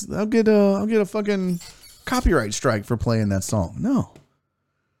 I'll get a fucking copyright strike for playing that song. No.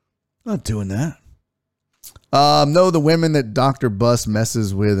 Not doing that. No, the women that Dr. Bus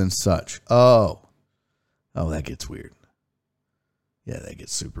messes with and such. Oh, that gets weird. Yeah, that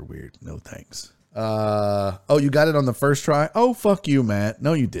gets super weird. No thanks. You got it on the first try? Oh, fuck you, Matt.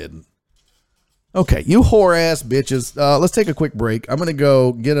 No, you didn't. Okay, you whore ass bitches. Let's take a quick break. I'm gonna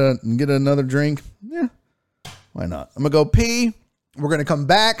go get another drink. Yeah, why not? I'm gonna go pee. We're gonna come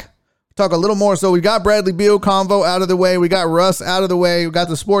back, talk a little more. So we got Bradley Beal convo out of the way. We got Russ out of the way. We got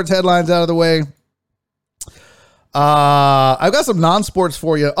the sports headlines out of the way. I've got some non-sports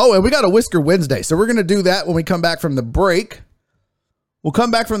for you. Oh, and we got a Whisker Wednesday. So we're going to do that when we come back from the break. We'll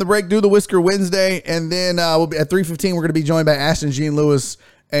come back from the break, do the Whisker Wednesday, and then we'll be at 3:15. We're going to be joined by Ashton Gene Lewis,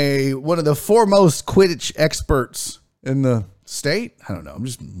 one of the foremost Quidditch experts in the State? I don't know. I'm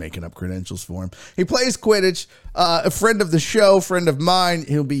just making up credentials for him. He plays Quidditch. A friend of the show, friend of mine.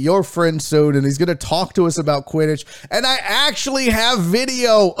 He'll be your friend soon, and he's going to talk to us about Quidditch. And I actually have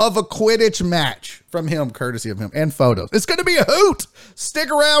video of a Quidditch match from him, courtesy of him, and photos. It's going to be a hoot.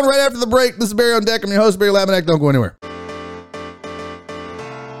 Stick around right after the break. This is Barry on Deck. I'm your host, Barry Laminack. Don't go anywhere.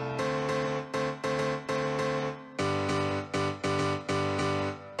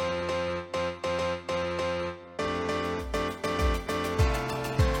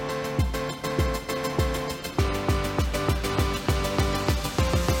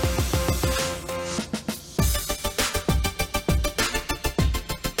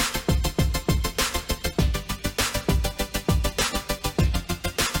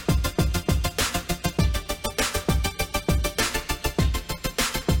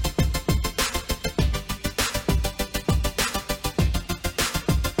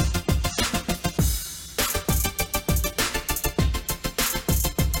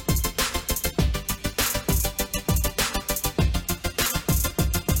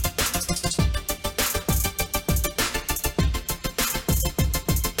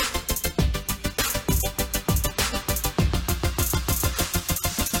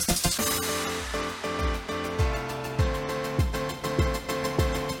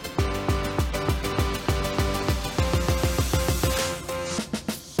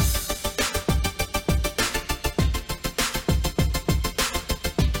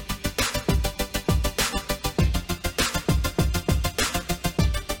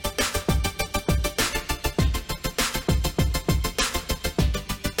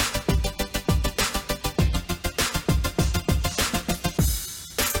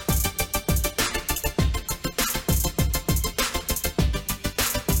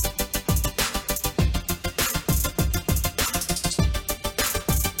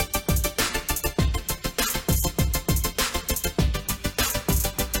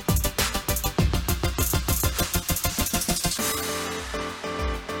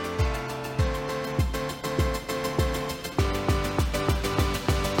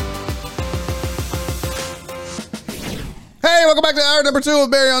 Hey, welcome back to hour number 2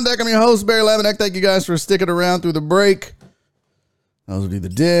 of Barry on Deck. I'm your host, Barry Laminack. Thank you guys for sticking around through the break. Those of you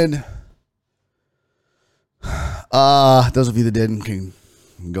that did. Those of you that didn't can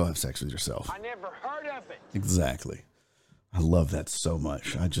go have sex with yourself. I never heard of it. Exactly. I love that so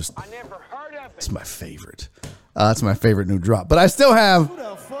much. I never heard of it. It's my favorite. It's my favorite new drop. But I still have. Who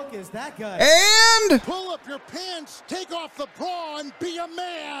the fuck is that guy? And Pull up your pants, take off the bra, and be a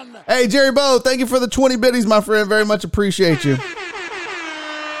man. hey, Jerry Bow, thank you for the 20 biddies, my friend. Very much appreciate you.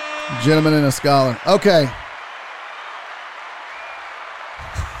 Gentleman and a scholar. Okay.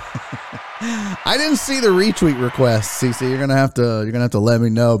 I didn't see the retweet request, CC. You're gonna have to let me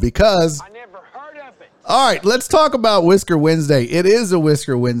know because I never heard of it. all right, let's talk about Whisker Wednesday. It is a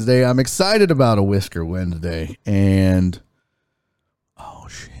Whisker Wednesday. I'm excited about a Whisker Wednesday. And oh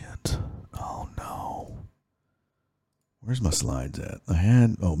shit. Oh no. Where's my slides at? I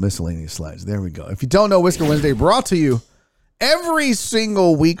had miscellaneous slides. There we go. If you don't know, Whisker Wednesday brought to you every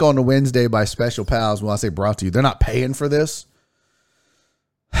single week on a Wednesday by Special Pals. Well, I say brought to you. They're not paying for this.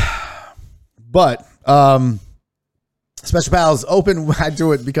 But Special Pals open. I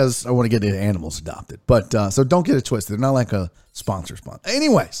do it because I want to get the animals adopted. But so don't get it twisted. They're not like a sponsor.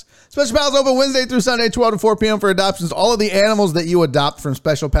 Anyways, Special Pals open Wednesday through Sunday, 12 to 4 p.m. for adoptions. All of the animals that you adopt from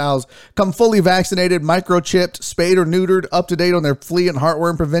Special Pals come fully vaccinated, microchipped, spayed or neutered, up to date on their flea and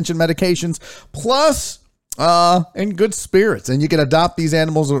heartworm prevention medications, plus in good spirits. And you can adopt these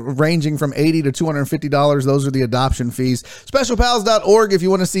animals ranging from $80 to $250. Those are the adoption fees. Specialpals.org if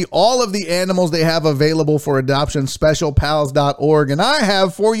you want to see all of the animals they have available for adoption. Specialpals.org. And I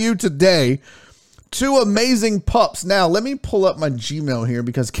have for you today 2 amazing pups. Now, let me pull up my Gmail here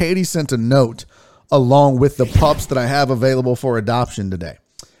because Katie sent a note along with the pups that I have available for adoption today.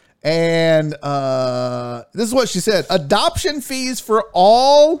 And this is what she said. Adoption fees for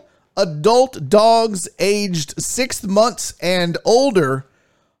all adult dogs aged 6 months and older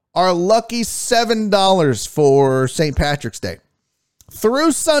are lucky $7 for St. Patrick's Day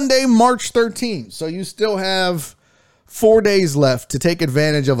through Sunday, March 13th. So you still have 4 days left to take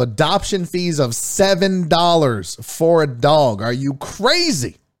advantage of adoption fees of $7 for a dog. Are you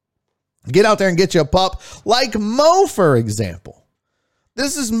crazy? Get out there and get you a pup like Mo, for example.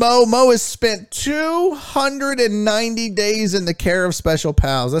 This is Mo. Mo has spent 290 days in the care of Special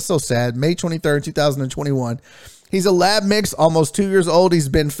Pals. That's so sad. May 23rd, 2021. He's a lab mix, almost 2 years old. He's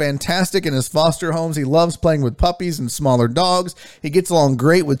been fantastic in his foster homes. He loves playing with puppies and smaller dogs. He gets along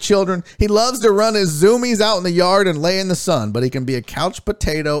great with children. He loves to run his zoomies out in the yard and lay in the sun, but he can be a couch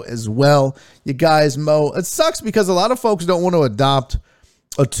potato as well. You guys, Mo, it sucks because a lot of folks don't want to adopt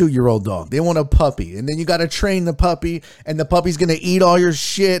a 2-year-old dog. They want a puppy, and then you got to train the puppy, and the puppy's going to eat all your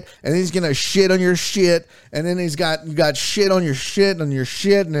shit, and then he's going to shit on your shit, and then you got shit on your shit,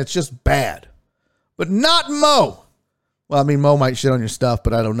 and it's just bad. But not Mo. Well, I mean, Mo might shit on your stuff,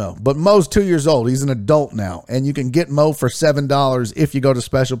 but I don't know. But Mo's 2 years old. He's an adult now, and you can get Mo for $7 if you go to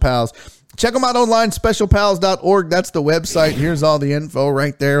Special Pals. Check them out online, specialpals.org. That's the website. Here's all the info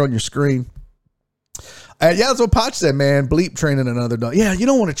right there on your screen. Yeah, that's what Potch said, man. Bleep training another dog. Yeah, you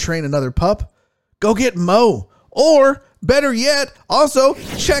don't want to train another pup. Go get Mo. Or, better yet, also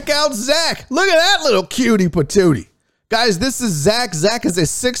check out Zach. Look at that little cutie patootie. Guys, this is Zach. Zach is a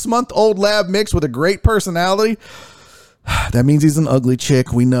 6-month-old lab mix with a great personality. That means he's an ugly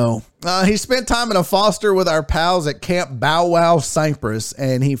chick, we know. He spent time in a foster with our pals at Camp Bow Wow Cypress,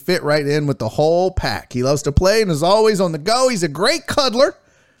 and he fit right in with the whole pack. He loves to play and is always on the go. He's a great cuddler.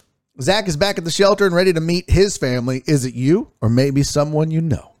 Zach is back at the shelter and ready to meet his family. Is it you or maybe someone you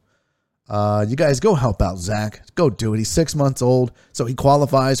know? You guys go help out Zach. Go do it. He's 6 months old, so he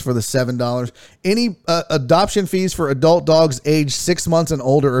qualifies for the $7. Any adoption fees for adult dogs aged 6 months and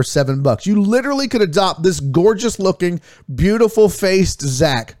older are $7. You literally could adopt this gorgeous-looking, beautiful-faced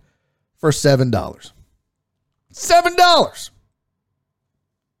Zach for $7. $7.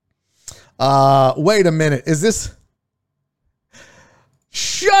 Wait a minute. Is this?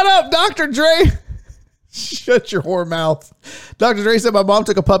 Shut up, Dr. Dre. Shut your whore mouth. Dr. Dre said my mom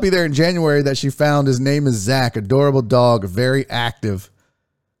took a puppy there in January that she found. His name is Zach. Adorable dog. Very active.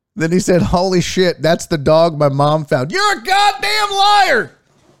 Then he said, holy shit, that's the dog my mom found. You're a goddamn liar.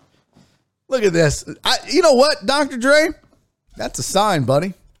 Look at this. You know what, Dr. Dre? That's a sign,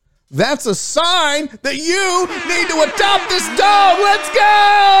 buddy. That's a sign that you need to adopt this dog. Let's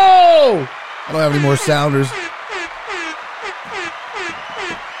go. I don't have any more sounders.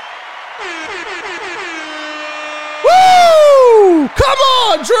 Come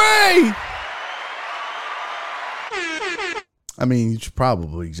on, Dre! I mean, you should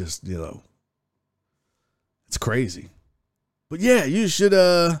probably just, it's crazy. But yeah, you should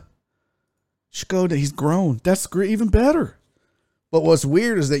go to, he's grown. That's great, even better. But what's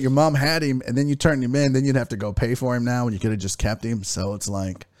weird is that your mom had him and then you turned him in, then you'd have to go pay for him now when you could have just kept him. So it's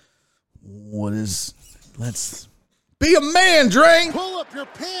like, let's be a man, Dre. Pull up your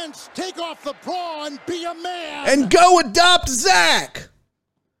pants, take off the bra, and be a man. And go adopt Zach.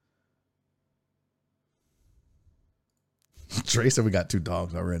 Dre said we got 2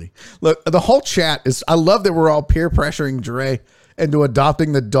 dogs already. Look, the whole chat is, I love that we're all peer pressuring Dre into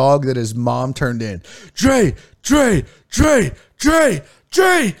adopting the dog that his mom turned in. Dre.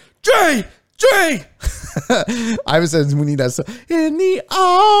 Ivan says we need that. In the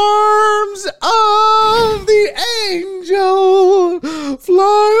arms of the angel,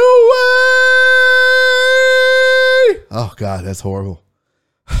 fly away. Oh God, that's horrible.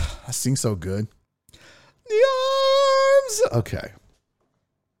 I sing so good. The arms. Okay.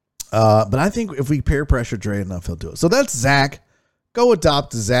 But I think if we peer pressure Dre enough, he'll do it. So that's Zach. Go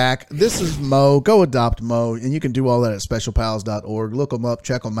adopt Zach. This is Mo. Go adopt Mo. And you can do all that at specialpals.org. Look them up.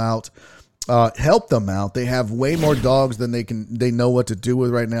 Check them out. Help them out. They have way more dogs than they know what to do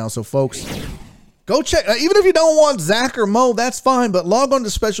with right now. So folks, go check. Even if you don't want Zach or Mo, that's fine. But log on to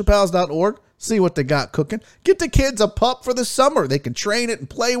specialpals.org. See what they got cooking. Get the kids a pup for the summer. They can train it and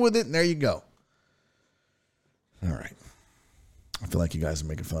play with it. And there you go. All right. I feel like you guys are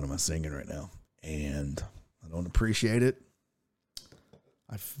making fun of my singing right now. And I don't appreciate it.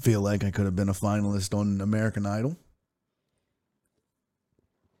 I feel like I could have been a finalist on American Idol.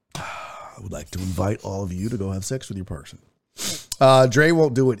 I would like to invite all of you to go have sex with your person. Dre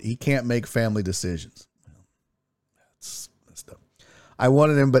won't do it. He can't make family decisions. That's dumb. I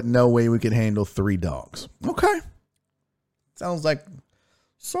wanted him, but no way we could handle 3 dogs. Okay. Sounds like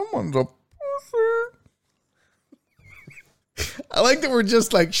someone's a pussy. I like that we're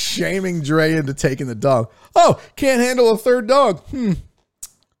just like shaming Dre into taking the dog. Oh, can't handle a 3rd dog.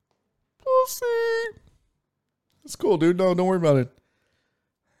 Pussy. That's cool, dude. No, don't worry about it.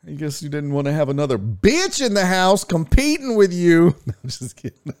 I guess you didn't want to have another bitch in the house competing with you. No, I'm just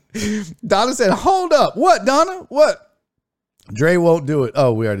kidding. Donna said, hold up. What, Donna? What? Dre won't do it.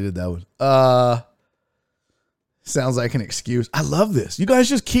 Oh, we already did that one. Sounds like an excuse. I love this. You guys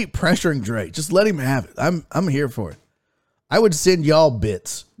just keep pressuring Dre. Just let him have it. I'm here for it. I would send y'all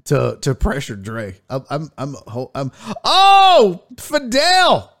bits to pressure Dre. Oh,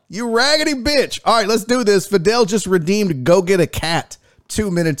 Fidel. You raggedy bitch. All right, let's do this. Fidel just redeemed Go Get a Cat 2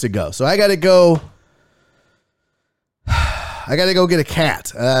 minutes ago. So I got to go. I got to go get a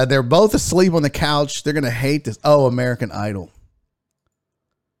cat. They're both asleep on the couch. They're going to hate this. Oh, American Idol.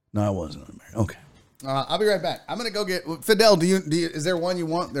 No, it wasn't American. Okay. I'll be right back. I'm going to go get Fidel. Do you, is there one you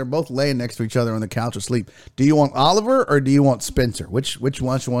want? They're both laying next to each other on the couch asleep. Do you want Oliver or do you want Spencer? Which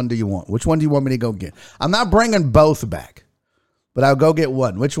one do you want? Which one do you want me to go get? I'm not bringing both back, but I'll go get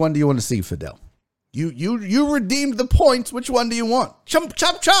one. Which one do you want to see, Fidel? You redeemed the points. Which one do you want? Chop,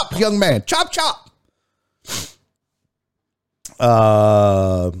 chop, chop, young man. Chop, chop.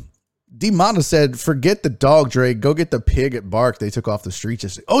 D-Mata said, forget the dog, Drake. Go get the pig at Bark. They took off the streets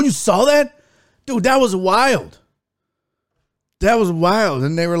yesterday. Oh, you saw that? Dude, that was wild. That was wild.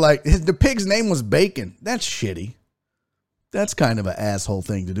 And they were like, the pig's name was Bacon. That's shitty. That's kind of an asshole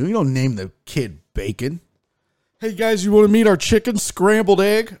thing to do. You don't name the kid Bacon. Hey, guys, you want to meet our chicken scrambled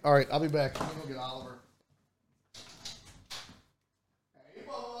egg? All right, I'll be back. I'm going to go get Oliver. Hey,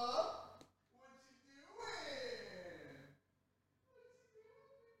 Bubba.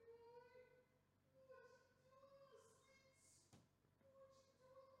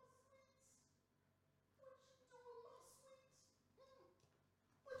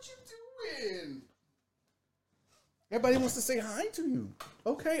 What you doing? What you doing? Everybody wants to say hi to you.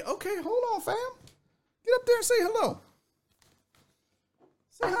 Okay, hold on, fam. Get up there and say hello.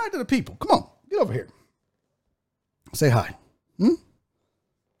 Say hi to the people. Come on, get over here. Say hi.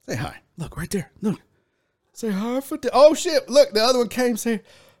 Say hi. Look, right there. Look. Say hi, Fidel. Oh, shit. Look, the other one came. Say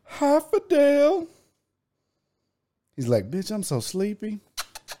hi, Fidel. He's like, bitch, I'm so sleepy.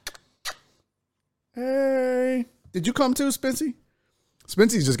 Hey. Did you come too, Spency?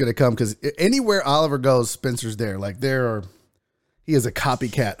 Spency's just going to come because anywhere Oliver goes, Spencer's there. Like, he is a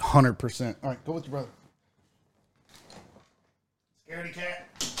copycat, 100%. All right, go with your brother. Scaredy cat.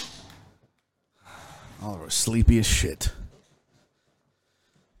 Oliver's sleepy as shit.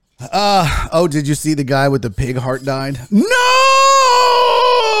 Oh, did you see the guy with the pig heart died? No!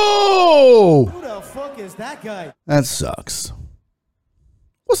 Who the fuck is that guy? That sucks.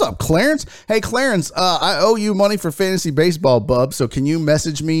 What's up, Clarence? Hey, Clarence, I owe you money for fantasy baseball, bub. So can you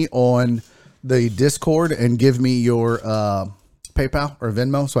message me on the Discord and give me your PayPal or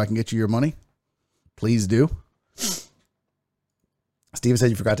Venmo so I can get you your money? Please do. Steven said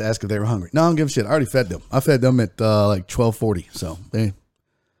you forgot to ask if they were hungry. No, I don't give a shit. I already fed them. I fed them at like 12:40, so they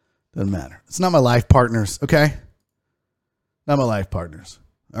doesn't matter. It's not my life partners, okay? Not my life partners.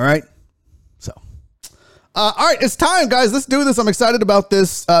 All right? So, all right, it's time, guys. Let's do this. I'm excited about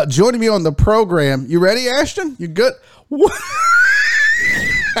this. Joining me on the program. You ready, Ashton? You good?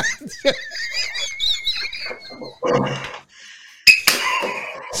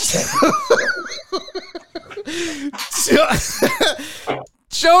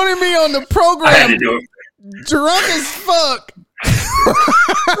 Joining me on the program. I had to do it. Drunk as fuck.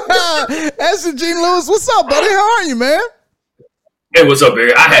 Ashton Gene Lewis, what's up, buddy? How are you, man? Hey, what's up,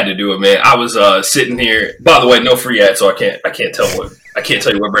 Barry? I had to do it, man. I was sitting here. By the way, no free ad, so I can't tell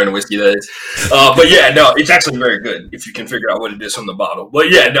you what brand of whiskey that is. But yeah, no, it's actually very good if you can figure out what it is from the bottle.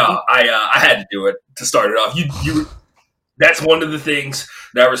 But yeah, no, I had to do it to start it off. You that's one of the things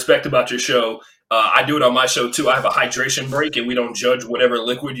that I respect about your show. I do it on my show too. I have a hydration break, and we don't judge whatever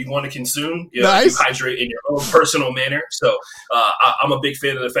liquid you want to consume. Nice. You hydrate in your own personal manner. So I'm a big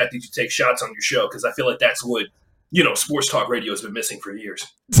fan of the fact that you take shots on your show because I feel like that's what sports talk radio has been missing for years.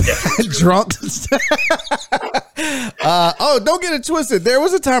 Drunk. Don't get it twisted. There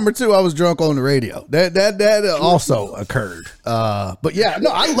was a time or two I was drunk on the radio. That also occurred. But yeah, no,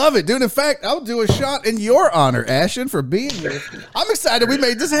 I love it, dude. In fact, I'll do a shot in your honor, Ashton, for being here. I'm excited we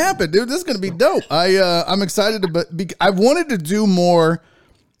made this happen, dude. This is gonna be dope. I'm excited I wanted to do more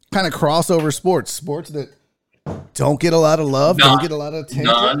kind of crossover sports that don't get a lot of love, don't get a lot of attention.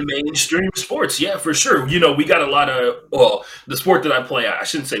 Non-mainstream sports, yeah, for sure. We got a lot of, the sport that I play, I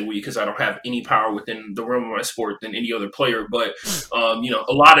shouldn't say we because I don't have any power within the realm of my sport than any other player, but, a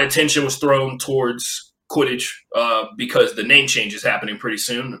lot of attention was thrown towards Quidditch because the name change is happening pretty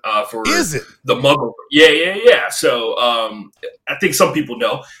soon for Is it? The Muggle. Yeah. So I think some people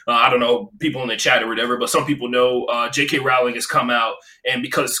know. I don't know, people in the chat or whatever, but some people know J.K. Rowling has come out, and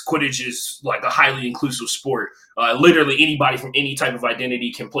because Quidditch is like a highly inclusive sport, literally anybody from any type of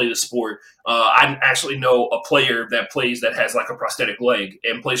identity can play the sport. I actually know a player that has like a prosthetic leg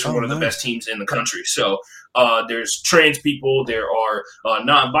and plays for one of the best teams in the country. So there's trans people, there are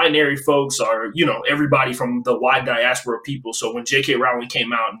non-binary folks, or everybody from the wide diaspora of people. So when J.K. Rowling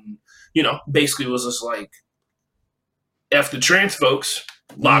came out and basically was just like F the trans folks,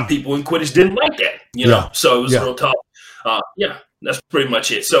 a lot of people in Quidditch didn't like that. So it was real tough. That's pretty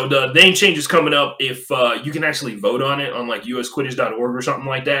much it. So the name change is coming up. If you can actually vote on it on like usquidditch.org or something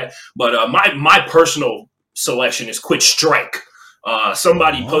like that. But my personal selection is Quit Strike.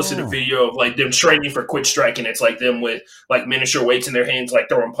 Somebody posted a video of like them training for Quit Strike, and it's like them with like miniature weights in their hands, like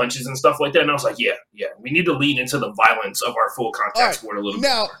throwing punches and stuff like that. And I was like, yeah, we need to lean into the violence of our full contact sport a little bit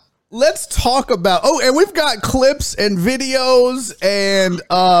more. Let's talk about, and we've got clips and videos, and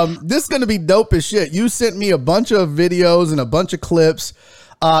this is going to be dope as shit. You sent me a bunch of videos and a bunch of clips.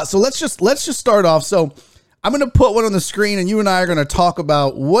 So let's just start off. So I'm going to put one on the screen, and you and I are going to talk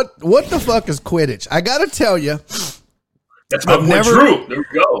about what the fuck is Quidditch. I got to tell you, that's my boy Drew. There we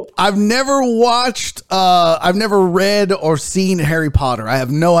go. I've never watched, I've never read or seen Harry Potter. I have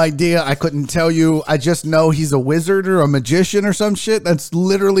no idea. I couldn't tell you. I just know he's a wizard or a magician or some shit. That's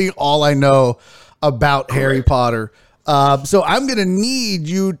literally all I know about Harry Potter. So I'm going to need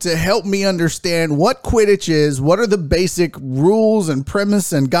you to help me understand what Quidditch is. What are the basic rules and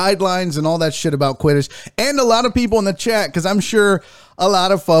premise and guidelines and all that shit about Quidditch? And a lot of people in the chat, because I'm sure a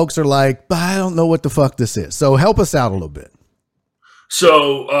lot of folks are like, but I don't know what the fuck this is. So help us out a little bit.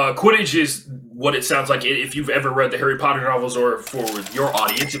 So Quidditch is what it sounds like. If you've ever read the Harry Potter novels, or for your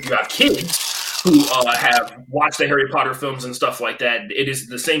audience, if you have kids who have watched the Harry Potter films and stuff like that, it is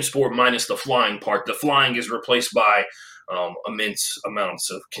the same sport minus the flying part. The flying is replaced by immense amounts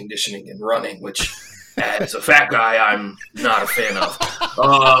of conditioning and running, which as a fat guy, I'm not a fan of.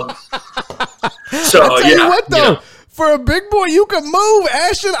 For a big boy, you can move,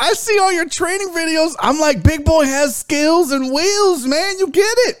 Ashton. I see all your training videos. I'm like, big boy has skills and wheels, man. You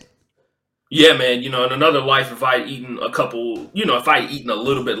get it. Yeah, man. In another life, if I had eaten a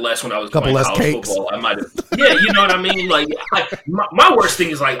little bit less when I was playing college football, I might have. Yeah, you know what I mean? Like, my worst thing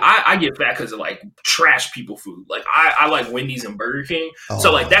is like I get fat because of like trash people food. Like I like Wendy's and Burger King,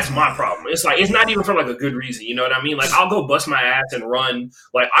 so like that's my problem. It's like it's not even for like a good reason. You know what I mean? Like I'll go bust my ass and run.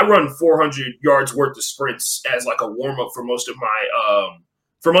 Like I run 400 yards worth of sprints as like a warm up for most of my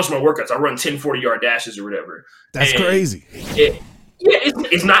workouts. I run 10 40-yard dashes or whatever. That's crazy.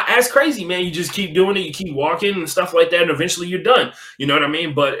 It's not as crazy, man. You just keep doing it. You keep walking and stuff like that, and eventually you're done. You know what I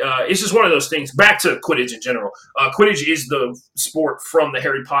mean? But it's just one of those things. Back to Quidditch in general. Quidditch is the sport from the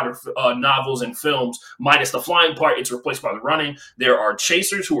Harry Potter novels and films, minus the flying part. It's replaced by the running. There are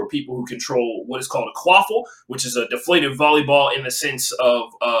chasers, who are people who control what is called a quaffle, which is a deflated volleyball in the sense of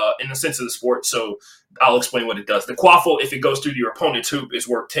the sport. So I'll explain what it does. The quaffle, if it goes through your opponent's hoop, is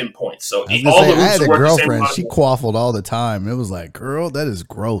worth 10 points. So I had a girlfriend. She quaffled all the time. It was like, girl, that is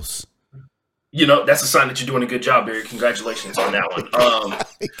gross. That's a sign that you're doing a good job, Barry. Congratulations on that one.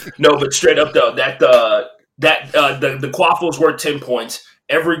 No, but straight up though, the quaffle is worth 10 points.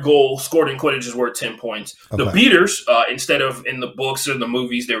 Every goal scored in Quidditch is worth 10 points. Okay. The beaters, instead of in the books or the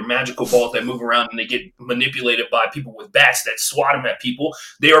movies, they're magical balls that move around and they get manipulated by people with bats that swat them at people.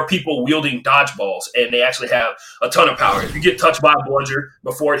 They are people wielding dodgeballs, and they actually have a ton of power. If you get touched by a bludger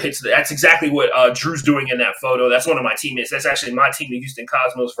before it hits, that's exactly what Drew's doing in that photo. That's one of my teammates. That's actually my team, the Houston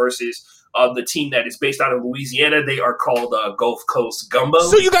Cosmos, versus the team that is based out of Louisiana. They are called Gulf Coast Gumbo.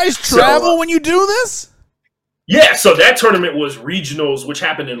 So you guys travel when you do this? Yeah, so that tournament was regionals, which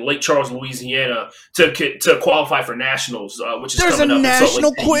happened in Lake Charles, Louisiana, to qualify for nationals, which is There's coming up. There's a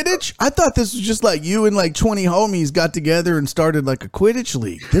national Quidditch? I thought this was just like you and like 20 homies got together and started like a Quidditch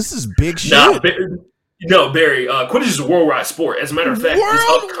league. This is big shit. No, Barry, Quidditch is a worldwide sport. As a matter of fact,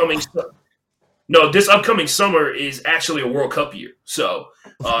 this upcoming summer is actually a World Cup year. So,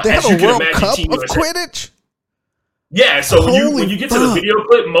 they have a World Cup of Quidditch? Yeah, so when you get to the video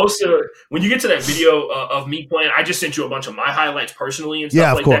clip, when you get to that video of me playing, I just sent you a bunch of my highlights personally and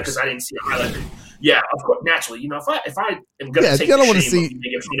stuff like that because I didn't see a highlight. Yeah, of course, naturally, if I am gonna take the shame of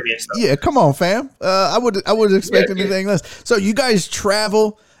making fun of me and stuff. Yeah, come on, fam. I would expect anything less. So you guys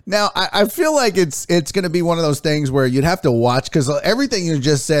travel. Now, I feel like it's going to be one of those things where you'd have to watch, because everything you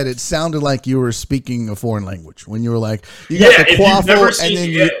just said, it sounded like you were speaking a foreign language when you were like, you got the quaffle, and then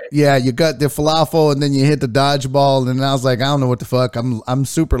you got the falafel, and then you hit the dodgeball, and I was like, I don't know what the fuck. I'm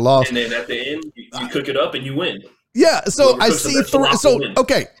super lost. And then at the end, you cook it up and you win. Yeah, so I see three. So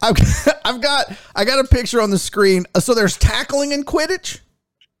okay, I got a picture on the screen. So there's tackling in Quidditch.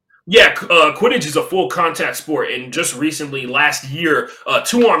 Yeah, Quidditch is a full contact sport, and just recently, last year,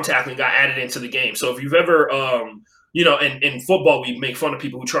 2-arm tackling got added into the game. So if you've ever, in football, we make fun of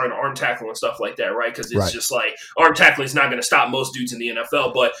people who try to arm tackle and stuff like that, right? Because it's just like arm tackling is not going to stop most dudes in the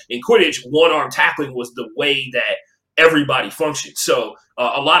NFL. But in Quidditch, 1-arm tackling was the way that everybody functioned. So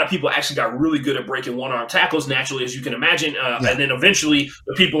a lot of people actually got really good at breaking 1-arm tackles, naturally, as you can imagine. And then eventually,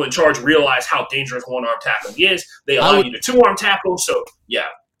 the people in charge realized how dangerous 1-arm tackling is. They allow you to 2-arm tackle. So, yeah.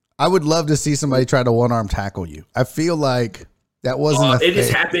 I would love to see somebody try to 1-arm tackle you. I feel like That wasn't it has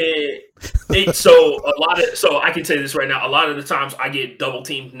happened. So I can say this right now. A lot of the times I get double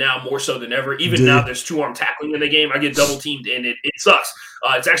teamed now more so than ever. Even now there's 2-arm tackling in the game. I get double teamed and it sucks.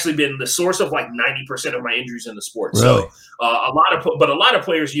 It's actually been the source of like 90% of my injuries in the sport. Really? So a lot of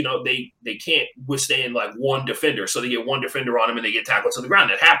players, they can't withstand like one defender. So they get one defender on them and they get tackled to the ground.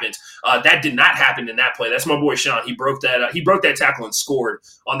 That happens. That did not happen in that play. That's my boy Sean. He broke that tackle and scored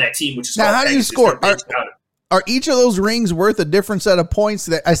on that team, which is now. How do you score? Are each of those rings worth a different set of points?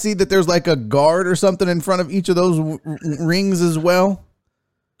 That I see that there's like a guard or something in front of each of those rings as well.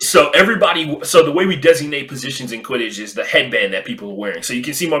 So the way we designate positions in Quidditch is the headband that people are wearing. So you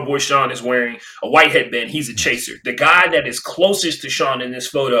can see my boy Sean is wearing a white headband. He's a chaser. The guy that is closest to Sean in this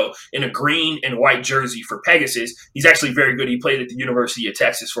photo in a green and white jersey for Pegasus, he's actually very good. He played at the University of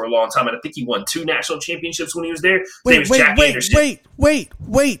Texas for a long time, and I think he won 2 national championships when he was there. His name is Jack Anderson. Wait.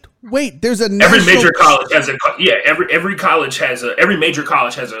 There's a every major college has every major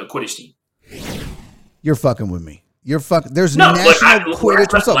college has a Quidditch team. You're fucking with me. There's national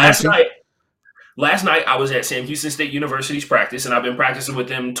Quidditch. What's up, Last night I was at Sam Houston State University's practice, and I've been practicing with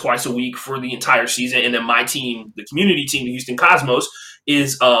them twice a week for the entire season. And then my team, the community team, the Houston Cosmos,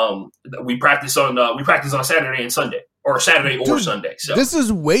 is we practice on Saturday and Sunday, or Saturday or Sunday. So this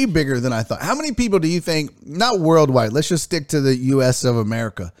is way bigger than I thought. How many people do you think? Not worldwide. Let's just stick to the U.S. of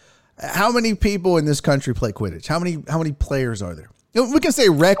America. How many people in this country play Quidditch? How many players are there? We can say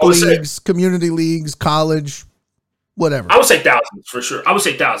rec leagues, community leagues, college. Whatever. I would say thousands for sure. A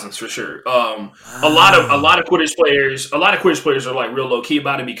lot of Quidditch players are like real low key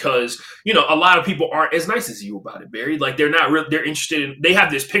about it because, a lot of people aren't as nice as you about it, Barry. Like they're not real. They're interested they have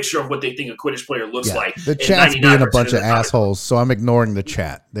this picture of what they think a Quidditch player looks like. The chat's being a bunch of assholes, so I'm ignoring the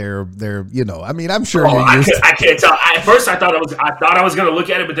chat. They're I'm sure I can't tell. At first I thought I was going to look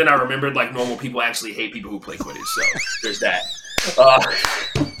at it, but then I remembered like normal people actually hate people who play Quidditch. So there's that.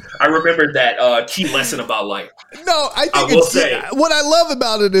 I remembered that key lesson about life. No, I think what I love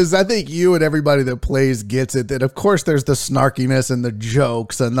about it is I think you and everybody that plays gets it. That of course there's the snarkiness and the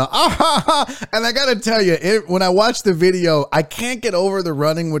jokes and the and I gotta tell you, when I watch the video, I can't get over the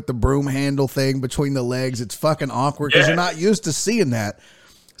running with the broom handle thing between the legs. It's fucking awkward because you're not used to seeing that.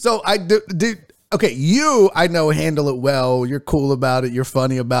 So I do. Okay, I know handle it well. You're cool about it. You're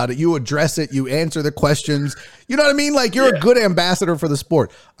funny about it. You address it. You answer the questions. You know what I mean? Like you're a good ambassador for the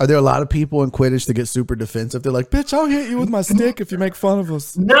sport. Are there a lot of people in Quidditch that get super defensive? They're like, bitch, I'll hit you with my stick if you make fun of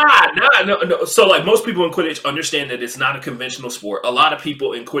us. No. So like most people in Quidditch understand that it's not a conventional sport. A lot of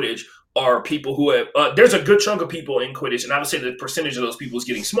people in Quidditch are people who have there's a good chunk of people in Quidditch, and I would say the percentage of those people is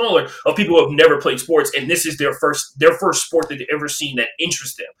getting smaller, of people who have never played sports, and this is their first sport that they've ever seen that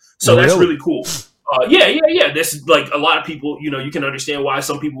interests them. So that's really cool. Yeah. This is like a lot of people, you can understand why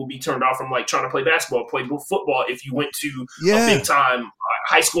some people will be turned off from like trying to play basketball, play football if you went to a big time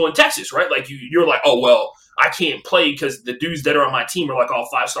high school in Texas, right? Like you're like, oh, well, I can't play because the dudes that are on my team are like all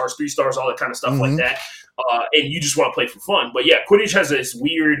 5 stars, 3 stars, all that kind of stuff like that. And you just want to play for fun. But yeah, Quidditch has this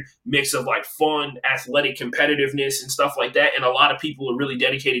weird mix of like fun, athletic competitiveness and stuff like that. And a lot of people are really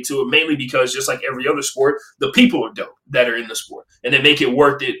dedicated to it, mainly because just like every other sport, the people are dope that are in the sport. And they make it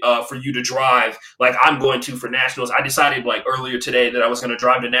worth it for you to drive. Like I'm going to for nationals. I decided like earlier today that I was going to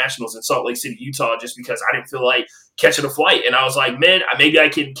drive to nationals in Salt Lake City, Utah, just because I didn't feel like catching a flight. And I was like, man, maybe I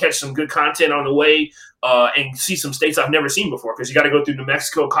can catch some good content on the way. And see some states I've never seen before, because you got to go through New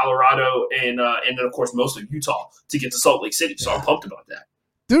Mexico, Colorado, and then of course most of Utah to get to Salt Lake City. So I'm pumped about that.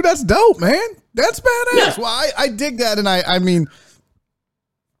 Dude, that's dope, man. That's badass. Yeah. Well, I dig that, and I mean,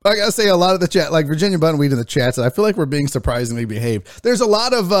 I gotta say, a lot of the chat, like Virginia Bunweed in the chats, I feel like we're being surprisingly behaved. There's a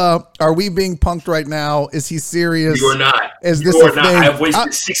lot of, are we being punked right now? Is he serious? You are not. Is this you a are not. thing? I've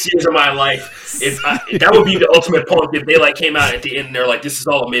wasted 6 years of my life. That would be the ultimate punk if they like came out at the end and they're like, this is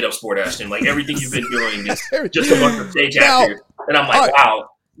all a made up sport, Ashton. Like everything you've been doing is just a bunch of stage actors. And I'm like, wow.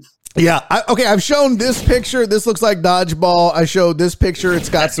 Yeah. I've shown this picture. This looks like dodgeball. I showed this picture. It's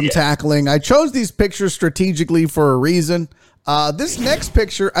got some tackling. I chose these pictures strategically for a reason. This next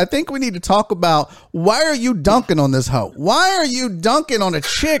picture, I think we need to talk about, why are you dunking on this hoe? Why are you dunking on a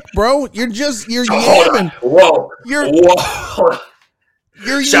chick, bro? You're yamming. Whoa. You're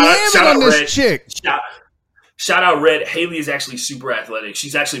shout yamming on this Red. chick. Shout out Red. Haley is actually super athletic.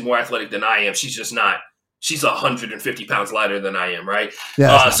 She's actually more athletic than I am. She's just not. She's 150 pounds lighter than I am, right?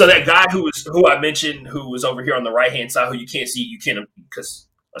 Yeah. So that guy who I mentioned, who was over here on the right-hand side, who you can't see, because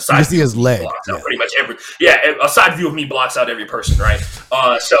a side view his leg. Pretty much a side view of me blocks out every person, right?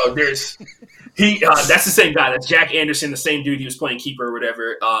 So there's That's the same guy. That's Jack Anderson, the same dude he was playing keeper or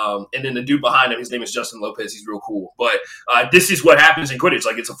whatever. And then the dude behind him, his name is Justin Lopez. He's real cool. But this is what happens in Quidditch.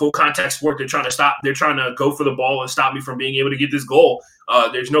 Like, it's a full contact sport. They're trying to go for the ball and stop me from being able to get this goal.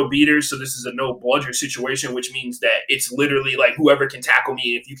 There's no beaters, so this is a no bludger situation, which means that it's literally like whoever can tackle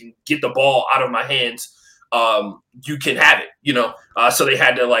me. If you can get the ball out of my hands, you can have it. You know. So they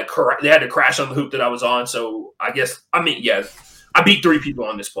had to crash on the hoop that I was on. So I beat 3 people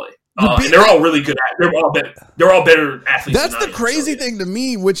on this play. And they're all really good they're all better athletes. That's the crazy thing to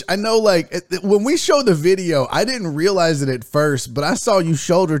me, which I know, like, when we showed the video, I didn't realize it at first, but I saw you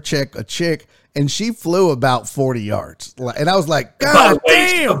shoulder check a chick and she flew about 40 yards. And I was like, God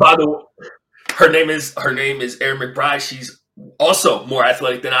damn. By the way, her name is Erin McBride. She's also more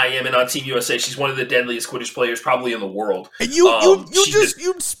athletic than I am, and on Team USA, she's one of the deadliest Quidditch players probably in the world. And you just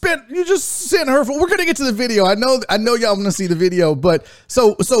sent her. We're gonna get to the video. I know y'all want to see the video, but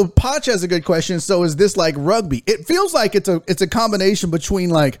so Potch has a good question. So is this like rugby? It feels like it's a combination between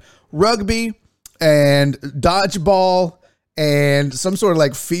like rugby and dodgeball and some sort of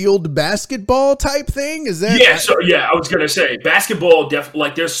like field basketball type thing. Is that? Yeah. So yeah, I was going to say basketball,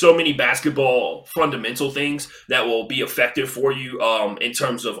 like there's so many basketball fundamental things that will be effective for you in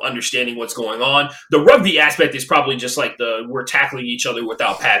terms of understanding what's going on. The rugby aspect is probably just like we're tackling each other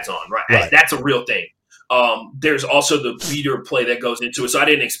without pads on, right? That's a real thing. There's also the beater play that goes into it. So I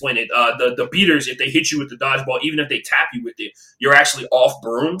didn't explain it. The beaters, if they hit you with the dodgeball, even if they tap you with it, you're actually off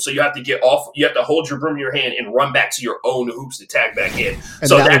broom. So you have to get off. You have to hold your broom in your hand and run back to your own hoops to tag back in. And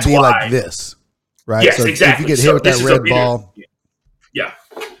so that would be like this, right? Yes, so exactly. If you get hit with that red ball. Yeah.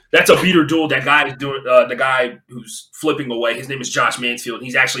 That's a beater duel. That guy is doing the guy who's flipping away. His name is Josh Mansfield.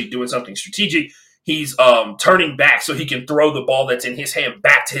 He's actually doing something strategic. He's turning back so he can throw the ball that's in his hand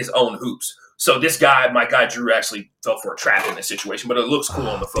back to his own hoops. So this guy, my guy Drew, actually fell for a trap in this situation, but it looks cool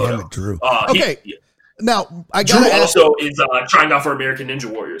on the photo. Damn it, Drew. Okay. Now, Drew also is trying out for American Ninja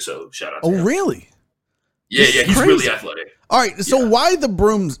Warrior, so shout out to him. Oh, really? Yeah, he's really athletic. All right, so why the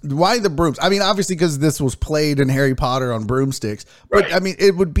brooms? I mean, obviously because this was played in Harry Potter on broomsticks, but right. I mean,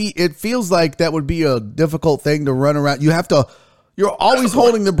 it feels like that would be a difficult thing to run around. You're always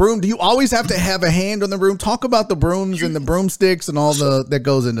holding the broom. Do you always have to have a hand on the broom? Talk about the brooms and the broomsticks and all that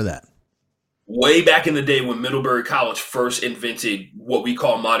goes into that. Way back in the day when Middlebury College first invented what we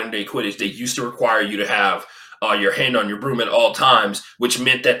call modern day Quidditch, they used to require you to have your hand on your broom at all times, which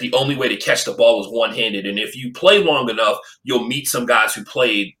meant that the only way to catch the ball was one-handed. And if you play long enough, you'll meet some guys who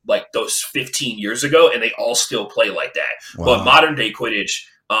played like those 15 years ago, and they all still play like that. Wow. But modern day Quidditch,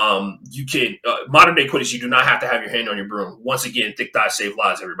 you do not have to have your hand on your broom. Once again, thick thighs save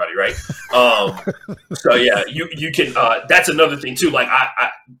lives, everybody, right? So yeah, you can. That's another thing too. Like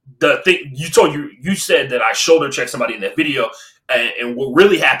the thing you said that I shoulder checked somebody in that video, and what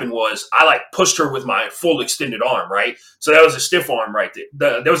really happened was I like pushed her with my full extended arm, right? So that was a stiff arm right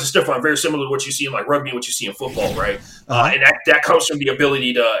there. There was a stiff arm very similar to what you see in like rugby and what you see in football, right? And that comes from the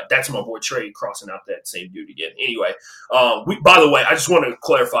ability to. That's my boy Trey crossing out that same dude again. Anyway, by the way, I just want to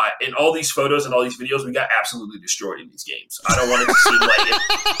clarify: in all these photos and all these videos, we got absolutely destroyed in these games. I don't want it to seem like it.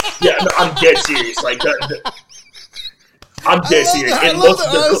 Yeah, no, I'm dead serious. Like I'm dead serious. I love the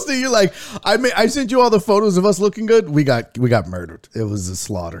honesty. You're like, I sent you all the photos of us looking good. We got murdered. It was a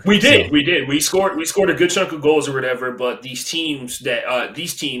slaughter. We did. We scored a good chunk of goals or whatever. But these teams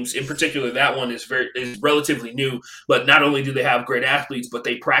in particular, that one is relatively new. But not only do they have great athletes, but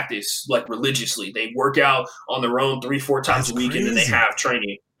they practice like religiously. They work out on their own 3-4 times a week, and then they have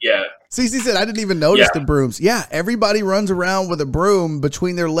training. Yeah. CC said, I didn't even notice the brooms. Yeah, everybody runs around with a broom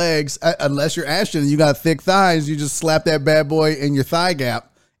between their legs. Unless you're Ashton and you got thick thighs, you just slap that bad boy in your thigh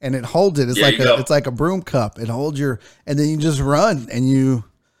gap and it holds it. It's like a broom cup. It holds and then you just run and you.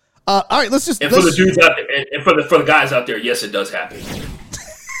 All right, for the dudes out there, and for the guys out there, yes, it does happen.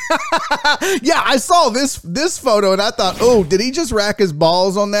 Yeah, I saw this photo and I thought, oh, did he just rack his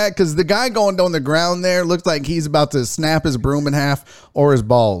balls on that? Because the guy going on the ground there looks like he's about to snap his broom in half or his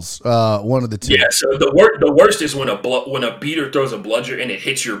balls. One of the two. Yeah. So the worst is when a beater throws a bludger and it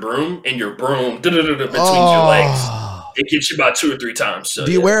hits your broom and your broom between your legs. It gets you about 2 or 3 times. So,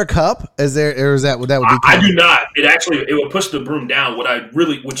 do you wear a cup? Would be? I do not. It would push the broom down.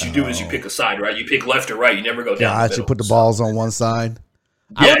 What you do is you pick a side, right? You pick left or right. You never go down. You put the balls on one side.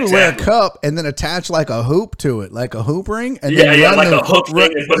 Yeah, I would wear a cup and then attach like a hoop to it, like a hoop ring, and then run like a hook thing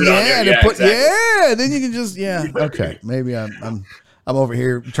and put it on there. Then you can just okay. Maybe I'm over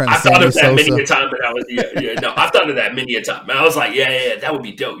here trying to. I thought of that many a time, but I was I thought of that many a time. And I was like, that would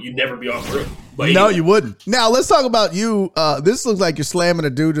be dope. You'd never be off broom. No, you wouldn't. Now let's talk about you. This looks like you're slamming a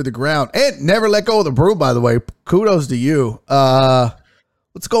dude to the ground and never let go of the broom. By the way, kudos to you.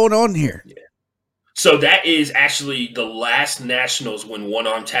 What's going on here? Yeah. So that is actually the last nationals when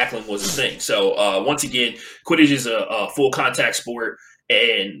one-arm tackling was a thing. So once again, Quidditch is a full contact sport,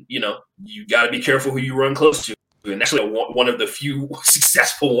 and you got to be careful who you run close to. And actually, one of the few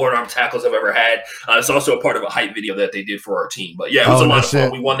successful one-arm tackles I've ever had. It's also a part of a hype video that they did for our team. But yeah, it was a lot of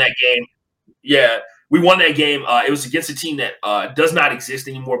fun. We won that game. Yeah, we won that game. It was against a team that does not exist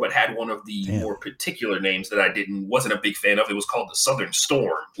anymore, but had one of the more particular names that I wasn't a big fan of. It was called the Southern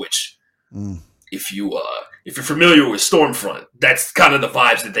Storm, which if you're familiar with Stormfront, that's kind of the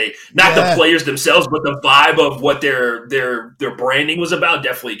vibes that the players themselves, but the vibe of what their branding was about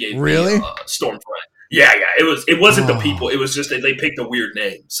definitely gave me Stormfront. Yeah. It wasn't the people. It was just that they picked a weird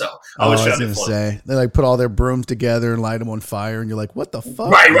name. So I was trying to say they like put all their brooms together and light them on fire, and you're like, what the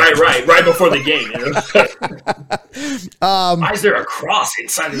fuck? Right before the game. Why is there a cross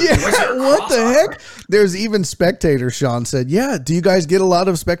inside of the what the heck? There's even spectators. Sean said, "Yeah, do you guys get a lot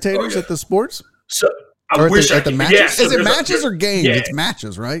of spectators at the sports? So or at the matches? Yeah, so is it matches or games? Yeah. It's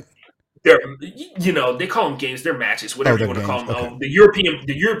matches, right?" They call them games. They're matches, whatever you want to call them. Okay.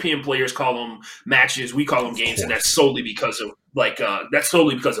 The European players call them matches. We call them games, and that's solely because of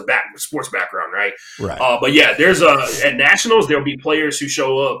sports background, right? Right. But yeah, there's at nationals there'll be players who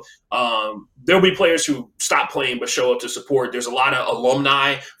show up. There'll be players who stop playing but show up to support. There's a lot of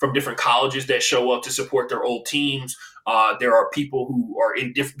alumni from different colleges that show up to support their old teams. There are people who are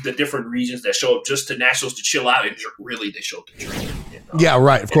in the different regions that show up just to nationals to chill out, and really they show up to drink.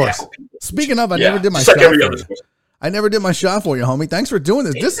 Of course. Speaking of, I never did my shot for you. I never did my shot for you, homie. Thanks for doing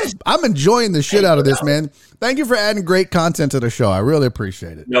this. I'm enjoying the shit out of this, man. Thank you for adding great content to the show. I really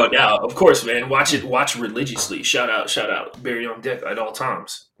appreciate it. No doubt, of course, man. Watch religiously. Shout out, Barry on deck at all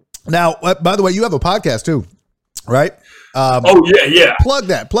times. Now, by the way, you have a podcast too, right? Yeah. Plug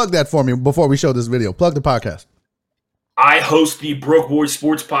that for me before we show this video. Plug the podcast. I host the Broke Boys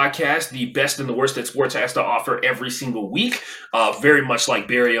Sports Podcast, the best and the worst that sports has to offer every single week. Very much like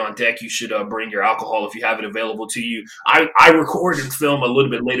Barry on deck, you should bring your alcohol if you have it available to you. I record and film a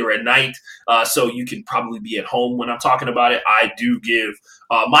little bit later at night, so you can probably be at home when I'm talking about it. I do give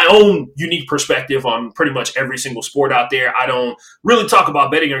my own unique perspective on pretty much every single sport out there. I don't really talk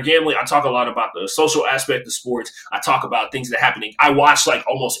about betting or gambling. I talk a lot about the social aspect of sports. I talk about things that are happening. I watch like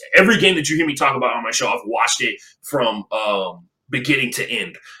almost every game that you hear me talk about on my show. I've watched it from beginning to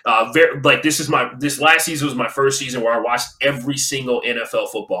end. This last season was my first season where I watched every single NFL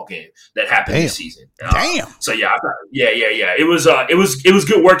football game that happened this season. So yeah. It was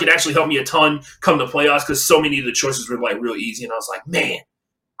good work. It actually helped me a ton come to playoffs because so many of the choices were like real easy, and I was like, man,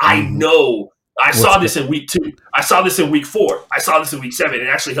 I know. I saw this in week 2. I saw this in week 4. I saw this in week 7. It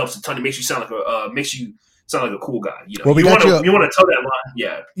actually helps a ton. It makes you sound like a cool guy. Well, you want to tell that line.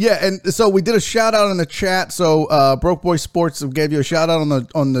 Yeah. Yeah. And so we did a shout out in the chat. So Broke Boy Sports gave you a shout out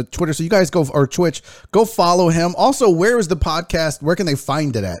on the Twitter. So you guys or Twitch, go follow him. Also, where is the podcast? Where can they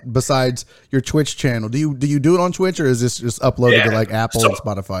find it at besides your Twitch channel? Do you do it on Twitch, or is this just uploaded to like Apple and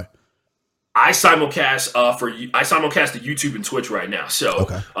Spotify? I simulcast to YouTube and Twitch right now. So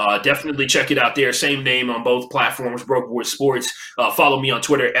definitely check it out there. Same name on both platforms, Broke Boy Sports. Follow me on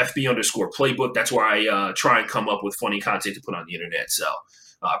Twitter, FB_playbook. That's where I try and come up with funny content to put on the internet. So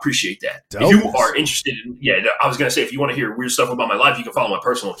I appreciate that. Dope. If you are interested I was going to say, if you want to hear weird stuff about my life, you can follow my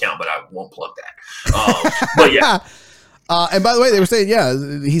personal account, but I won't plug that. But yeah. And by the way, they were saying,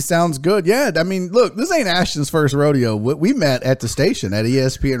 he sounds good. Yeah, I mean, look, this ain't Ashton's first rodeo. We met at the station at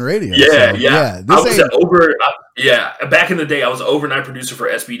ESPN Radio. Back in the day, I was an overnight producer for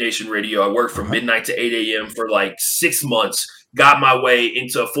SB Nation Radio. I worked from midnight to 8 a.m. for like 6 months. Got my way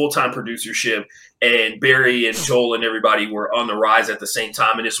into full-time producership, and Barry and Joel and everybody were on the rise at the same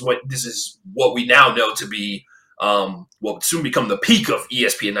time. And this is what we now know to be what would soon become the peak of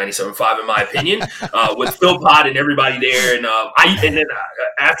ESPN 97.5, in my opinion, with Phil Pod and everybody there. And then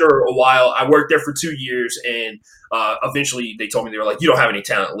after a while, I worked there for 2 years, and eventually they told me, they were like, "You don't have any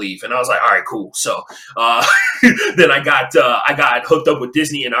talent, leave." And I was like, "All right, cool." So then I got hooked up with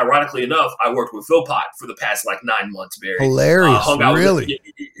Disney, and ironically enough, I worked with Phil Pod for the past like 9 months. Barry, hilarious, really?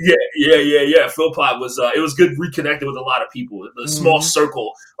 Yeah. Phil Pod was it was good reconnecting with a lot of people. The small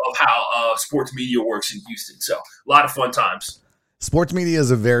circle of how sports media works in Houston. So a lot of fun times. Sports media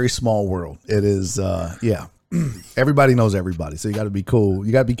is a very small world. It is, everybody knows everybody. So you got to be cool.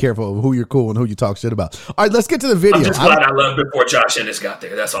 You got to be careful of who you're cool and who you talk shit about. All right, let's get to the video. I'm just glad I left before Josh Ennis got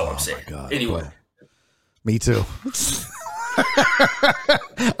there. That's all I'm saying. God, anyway. boy. Me too.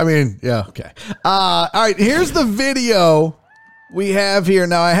 I mean, yeah, okay. All right, here's the video we have here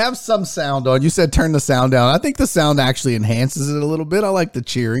now. I have some sound on. You said turn the sound down. I think the sound actually enhances it a little bit. I like the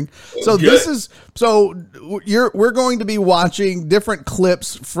cheering. So we're going to be watching different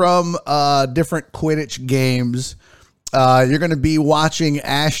clips from different Quidditch games. You're going to be watching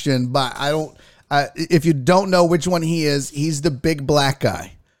Ashton, but if you don't know which one he is, he's the big black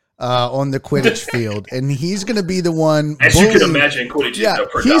guy on the Quidditch field, and he's going to be the one. As you can imagine, Quidditch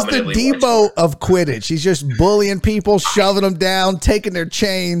is he's the Debo of Quidditch. He's just bullying people, shoving them down, taking their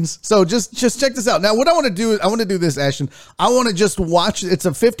chains. So just check this out. Now, what I want to do is I want to do this, Ashton. I want to just watch. It's a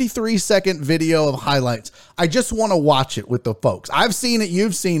 53-second video of highlights. I just want to watch it with the folks. I've seen it.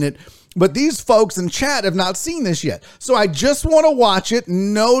 You've seen it. But these folks in chat have not seen this yet. So I just want to watch it.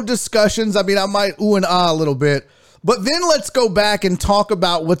 No discussions. I mean, I might ooh and ah a little bit. But then let's go back and talk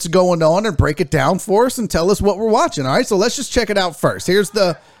about what's going on and break it down for us and tell us what we're watching. All right, so let's just check it out first. Here's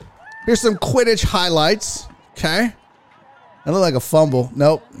some Quidditch highlights. Okay. I look like a fumble.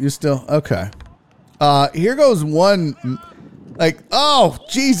 Nope, you still okay. Here goes one. Like, oh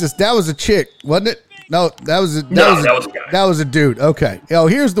Jesus, that was a chick, wasn't it? No, that was a guy. That was a dude. Okay. Oh,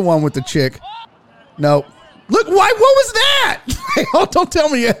 here's the one with the chick. No. Look, what was that? Oh, don't tell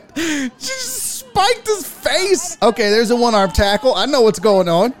me yet. She just spiked his face. Okay, there's a one-arm tackle. I know what's going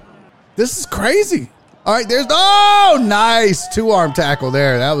on. This is crazy. All right, nice. Two-arm tackle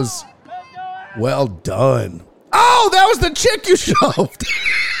there. That was well done. Oh, that was the chick you shoved.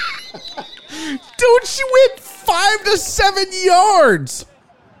 Dude, she went 5 to 7 yards.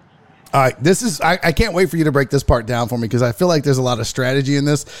 All right, I can't wait for you to break this part down for me because I feel like there's a lot of strategy in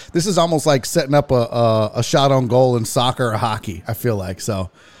this. This is almost like setting up a shot on goal in soccer or hockey, I feel like.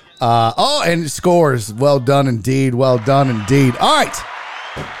 So, and it scores. Well done indeed. Well done indeed. All right.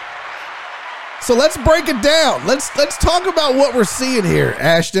 So let's break it down. Let's talk about what we're seeing here,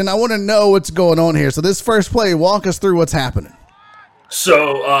 Ashton. I want to know what's going on here. So this first play, walk us through what's happening.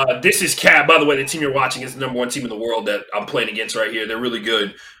 So this is Cab. By the way, the team you're watching is the number one team in the world that I'm playing against right here. They're really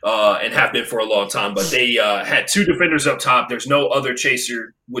good and have been for a long time. But they had two defenders up top. There's no other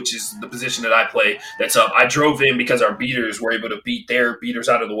chaser, which is the position that I play, that's up. I drove in because our beaters were able to beat their beaters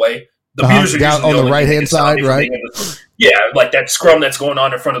out of the way. The beaters are down on the right-hand side, right? Yeah, like that scrum that's going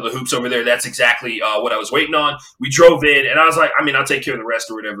on in front of the hoops over there. That's exactly what I was waiting on. We drove in, and I was like, I'll take care of the rest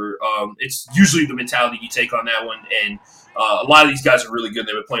or whatever. It's usually the mentality you take on that one, and a lot of these guys are really good.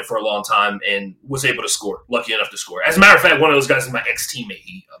 They've been playing for a long time and was able to score, lucky enough to score. As a matter of fact, one of those guys is my ex-teammate.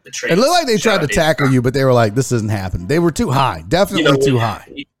 He betrayed. It looked like they tried to tackle you, but they were like, this isn't happening. They were too high. Definitely too high.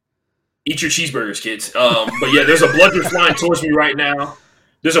 Eat your cheeseburgers, kids. But yeah, there's a bludger flying towards me right now.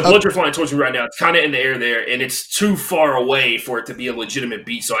 It's kind of in the air there, and it's too far away for it to be a legitimate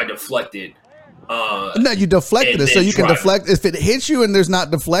beat, so I deflected. No, you deflected it, so you can deflect. If it hits you and there's not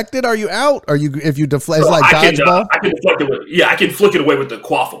deflected, are you out? If you deflect, it's like dodgeball? I can deflect it I can flick it away with the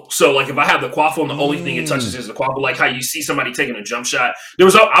quaffle. So, like, if I have the quaffle and the only thing it touches is the quaffle, like how you see somebody taking a jump shot.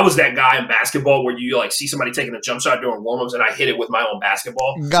 I was that guy in basketball where you, like, see somebody taking a jump shot during warm-ups, and I hit it with my own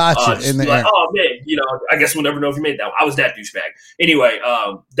basketball. Gotcha. In the air. Oh, man, I guess we'll never know if you made that one. I was that douchebag. Anyway,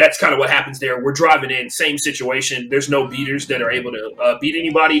 that's kind of what happens there. We're driving in, same situation. There's no beaters that are able to beat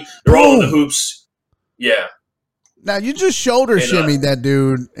anybody. They're all in the hoops. Yeah. Now you just shoulder shimmied that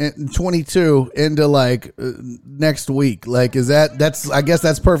dude in 22 into like next week. Like, I guess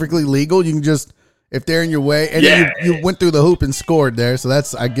that's perfectly legal. You can just, if they're in your way, and then you went through the hoop and scored there. So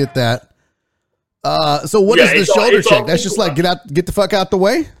I get that. So what is the shoulder check? That's just like get the fuck out the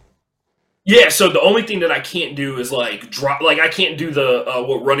way. Yeah, so the only thing that I can't do is like drop. Like I can't do the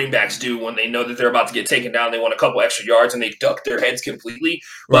what running backs do when they know that they're about to get taken down. They want a couple extra yards and they duck their heads completely.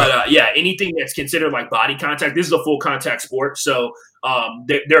 Right. But anything that's considered like body contact. This is a full contact sport, so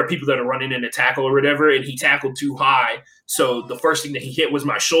there are people that are running in a tackle or whatever, and he tackled too high. So the first thing that he hit was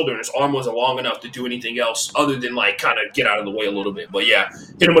my shoulder, and his arm wasn't long enough to do anything else other than like kind of get out of the way a little bit. But yeah,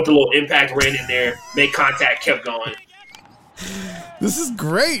 hit him with a little impact, ran in there, made contact, kept going. This is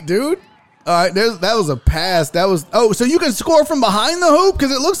great, dude. All right, that was a pass. So you can score from behind the hoop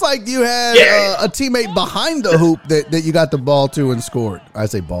because it looks like you had a teammate behind the hoop that you got the ball to and scored. I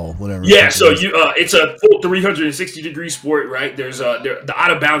say ball, whatever. Yeah, so it's a full 360-degree sport, right? There's the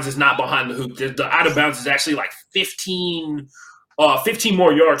out of bounds is not behind the hoop. The out of bounds is actually like 15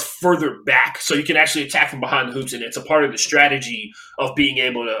 more yards further back, so you can actually attack from behind the hoops, and it's a part of the strategy of being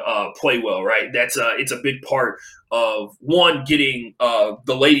able to play well, right? It's a big part of one, getting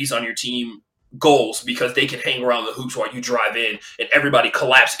the ladies on your team goals because they can hang around the hoops while you drive in and everybody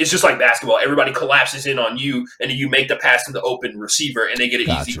collapses. It's just like basketball. Everybody collapses in on you and then you make the pass to the open receiver and they get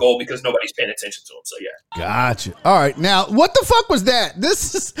an easy goal because nobody's paying attention to them. So, yeah. Gotcha. All right. Now, what the fuck was that?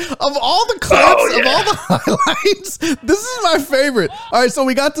 This is, of all the clips, of all the highlights, this is my favorite. All right. So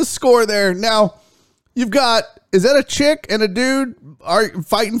we got the score there. Now, you've got, is that a chick and a dude are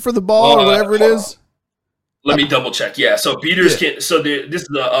fighting for the ball or whatever it is? Let me double check. Yeah. So beaters can. So this is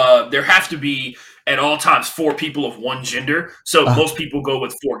the. There have to be at all times 4 people of one gender. So most people go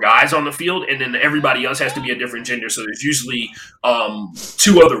with 4 guys on the field, and then everybody else has to be a different gender. So there's usually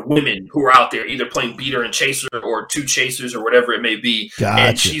 2 other women who are out there either playing beater and chaser or 2 chasers or whatever it may be. Gotcha.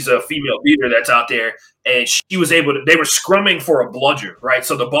 And she's a female beater that's out there. And she was able to, they were scrumming for a bludger, right?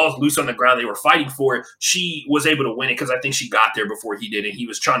 So the ball's loose on the ground. They were fighting for it. She was able to win it because I think she got there before he did, and he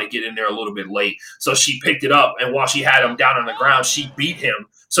was trying to get in there a little bit late. So she picked it up, and while she had him down on the ground, she beat him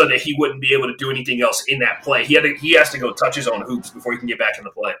so that he wouldn't be able to do anything else in that play. He has to go touch his own hoops before he can get back in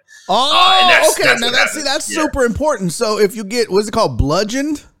the play. Oh, okay. Now that's super important. So if you get, what's it called,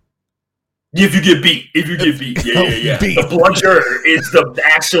 bludgeoned? If you get beat, yeah. The bludger is the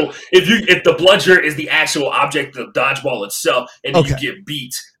actual. If the bludger is the actual object, the dodgeball itself, and then you get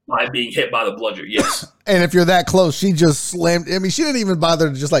beat by being hit by the bludger. Yes. And if you're that close, she just slammed. I mean, she didn't even bother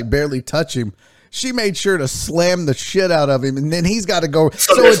to just like barely touch him. She made sure to slam the shit out of him, and then he's got to go.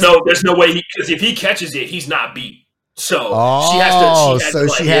 So there's no way because if he catches it, he's not beat. So she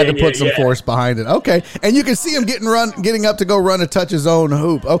had to put some force behind it. Okay, and you can see him getting up to go run and touch his own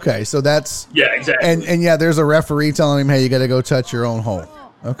hoop. Okay, so that's exactly. And there's a referee telling him, "Hey, you got to go touch your own hole."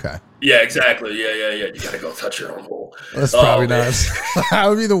 Okay. Yeah, exactly. Yeah. You got to go touch your own hole. That's probably not. That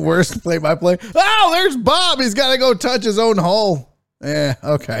would be the worst play-by-play. Oh, there's Bob. He's got to go touch his own hole. Yeah.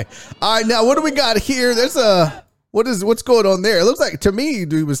 Okay. All right. Now, what do we got here? There's a. What's going on there? It looks like to me,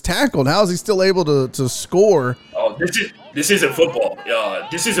 dude was tackled. How is he still able to score? Oh, this isn't football.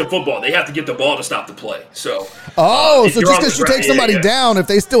 This isn't football. They have to get the ball to stop the play. So so just because you take somebody down, if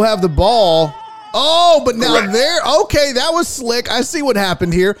they still have the ball. Oh, but now okay, that was slick. I see what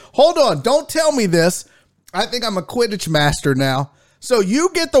happened here. Hold on, don't tell me this. I think I'm a Quidditch master now. So you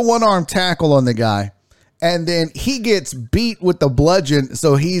get the one-arm tackle on the guy. And then he gets beat with the bludgeon,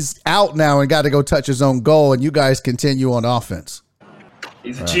 so he's out now and got to go touch his own goal, and you guys continue on offense.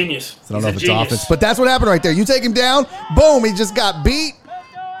 He's a genius. I don't know if it's offense, but that's what happened right there. You take him down, boom, he just got beat,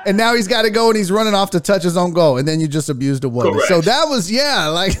 and now he's got to go and he's running off to touch his own goal, and then you just abused a woman. Correct. So that was,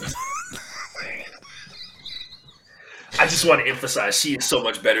 I just want to emphasize she is so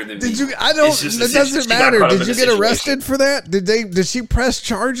much better than me. I don't. It doesn't matter. Did you get arrested for that? Did she press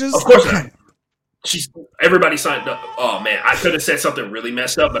charges? Of course not. Everybody signed up. Oh man, I could have said something really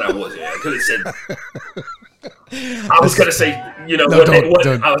messed up, but I wasn't. I could have said. I was gonna say, I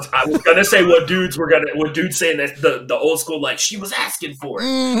was gonna say what dudes saying that the old school like she was asking for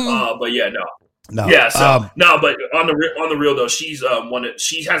it. But yeah, no. Yeah, so but on the real though, she's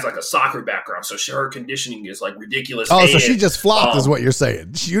she has like a soccer background, so her conditioning is like ridiculous. Oh, so she just flopped, is what you're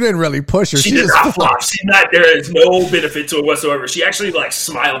saying? You didn't really push her. She did not flop. She's not. There is no benefit to it whatsoever. She actually like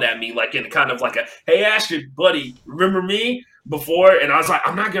smiled at me, like in kind of like a, "Hey, Astrid, buddy, remember me?" Before, and I was like,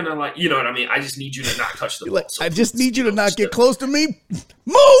 I'm not gonna like, you know what I mean? I just need you to not touch the ball. I just need you to not get close to me.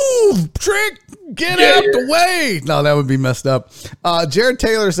 Move, Trick, get out the way. No, that would be messed up. Jared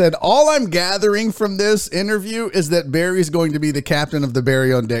Taylor said, all I'm gathering from this interview is that Barry's going to be the captain of the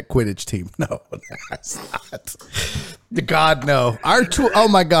Barry on Deck Quidditch team. No, that's not. God, no. Oh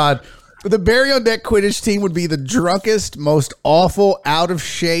my God. The Barry on Deck Quidditch team would be the drunkest, most awful, out of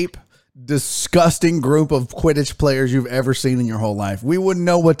shape, disgusting group of Quidditch players you've ever seen in your whole life. We wouldn't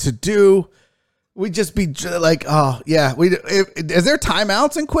know what to do. We'd just be like, oh yeah. Is there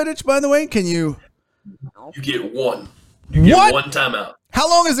timeouts in Quidditch, by the way? Can you? You get one. You get one timeout. How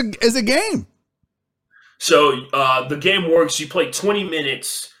long is a game? So the game works. You play 20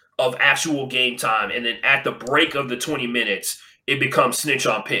 minutes of actual game time, and then at the break of the 20 minutes, it becomes snitch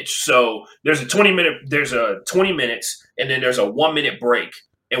on pitch. So there's a 20 minutes, and then there's a 1 minute break.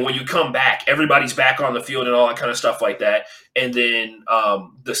 And when you come back, everybody's back on the field and all that kind of stuff like that. And then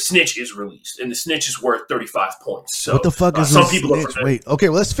the snitch is released, and the snitch is worth 35 points. So what the fuck is some people snitch? Wait, okay,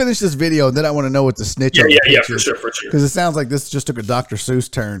 well, let's finish this video, and then I want to know what the snitch is. Yeah, for sure. Because it sounds like this just took a Dr.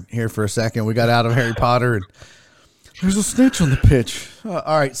 Seuss turn here for a second. We got out of Harry Potter, and there's a snitch on the pitch.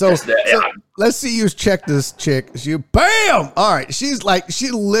 All right, so let's see you check this chick. Bam! All right, she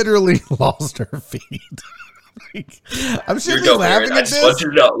literally lost her feet. I'm sure You're he's dope, laughing Aaron. I at just want this.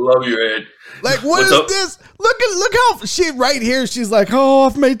 you to know, love you, Aaron. Like, What's what up? is this? Look how she right here. She's like, oh,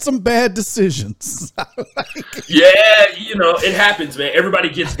 I've made some bad decisions. Yeah, it happens, man. Everybody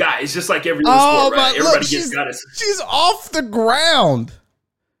gets got. It's just like every other sport, right? Everybody gets got. She's off the ground.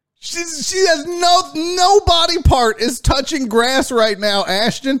 She has no body part is touching grass right now,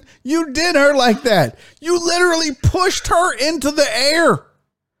 Ashton. You did her like that. You literally pushed her into the air.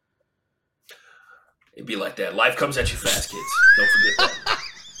 It'd be like that. Life comes at you fast, kids. Don't forget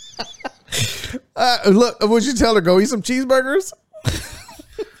that. Look, would you tell her go eat some cheeseburgers?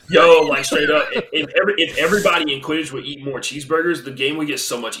 Yo, like straight up, if everybody in Quidditch would eat more cheeseburgers, the game would get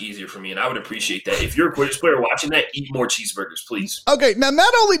so much easier for me, and I would appreciate that. If you're a Quidditch player watching that, eat more cheeseburgers, please. Okay, now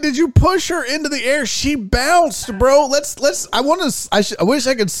not only did you push her into the air, she bounced, bro. I wish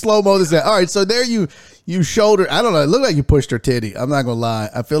I could slow mo this. All right, so there you showed her. I don't know. It looked like you pushed her titty. I'm not gonna lie.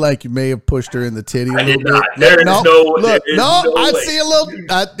 I feel like you may have pushed her in the titty a I little did bit. not. There is no I way. see a little.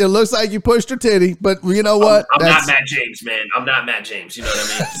 It looks like you pushed her titty, but you know what? I'm not Matt James, man. I'm not Matt James. You know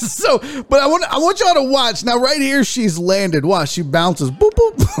what I mean? So, but I want y'all to watch now. Right here, she's landed. Watch, she bounces. Boop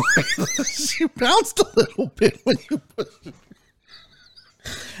boop. She bounced a little bit when you push her.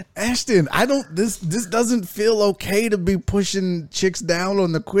 Ashton, This doesn't feel okay to be pushing chicks down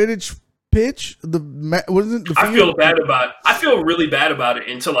on the Quidditch pitch. I feel really bad about it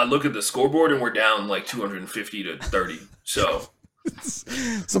until I look at the scoreboard and we're down like 250 to 30. So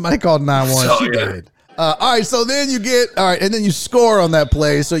somebody called 911. She died. All right, so then and then you score on that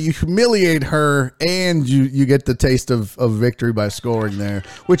play. So you humiliate her, and you get the taste of victory by scoring there,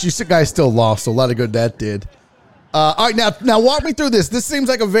 which you guys still lost. So a lot of good that did. All right, now walk me through this. This seems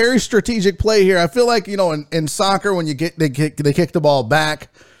like a very strategic play here. I feel like in soccer when they kick the ball back,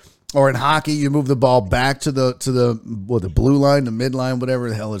 or in hockey you move the ball back to the blue line, the midline, whatever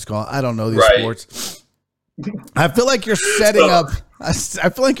the hell it's called. I don't know these sports. I feel like you're setting up. I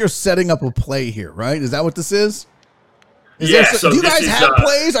feel like you're setting up a play here, right? Is that what this is? Do you guys have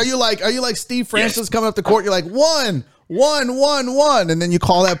plays? Are you like Steve Francis coming up the court? You're like 1, 1, 1, 1, and then you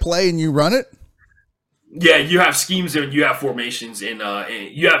call that play and you run it. Yeah, you have schemes and you have formations, and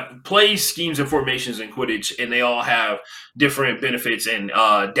you have plays, schemes, and formations in Quidditch, and they all have different benefits and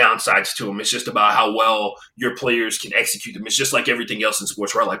downsides to them. It's just about how well your players can execute them. It's just like everything else in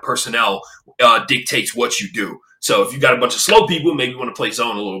sports, right? Like personnel dictates what you do. So if you got a bunch of slow people, maybe you want to play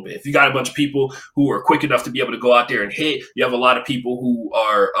zone a little bit. If you got a bunch of people who are quick enough to be able to go out there and hit, you have a lot of people who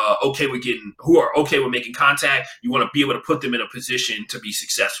are okay with making contact. You want to be able to put them in a position to be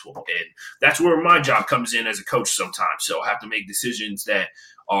successful. And that's where my job comes in as a coach sometimes. So I have to make decisions that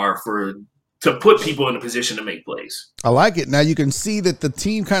are to put people in a position to make plays. I like it. Now you can see that the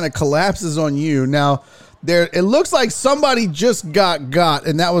team kind of collapses on you. Now it looks like somebody just got,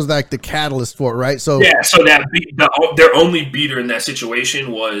 and that was like the catalyst for it, right? So yeah, so their only beater in that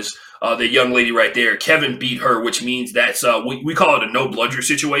situation was the young lady right there. Kevin beat her, which means that's we call it a no bludger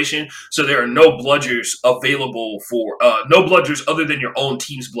situation. So there are no bludgers available for no bludgers other than your own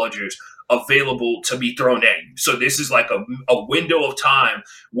team's bludgers available to be thrown at you. So this is like a window of time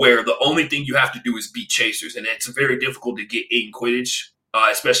where the only thing you have to do is beat chasers, and it's very difficult to get in Quidditch.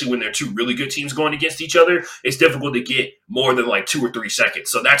 Especially when there are two really good teams going against each other, it's difficult to get more than like 2 or 3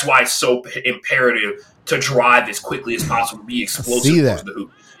 seconds. So that's why it's so imperative to drive as quickly as possible, be explosive towards the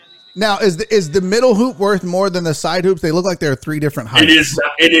hoop. Now, is the middle hoop worth more than the side hoops? They look like they're 3 different heights.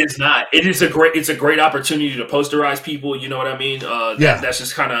 It is not. It's a great opportunity to posterize people. You know what I mean? That's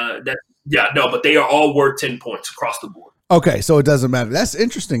just kind of that. Yeah, no, but they are all worth 10 points across the board. Okay, so it doesn't matter. That's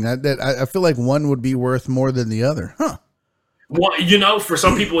interesting. I feel like one would be worth more than the other, huh? Well, for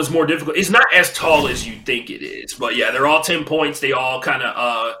some people, it's more difficult. It's not as tall as you think it is, but yeah, they're all 10 points. They all kind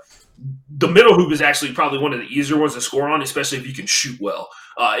of the middle hoop is actually probably one of the easier ones to score on, especially if you can shoot well.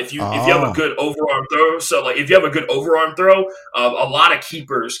 If you have a good overarm throw, so like if you have a good overarm throw, a lot of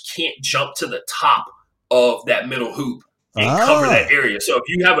keepers can't jump to the top of that middle hoop and cover that area. So if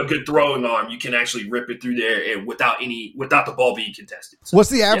you have a good throwing arm, you can actually rip it through there and without the ball being contested. So, what's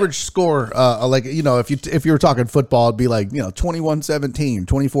the average score? If you were talking football, it'd be like 21-17,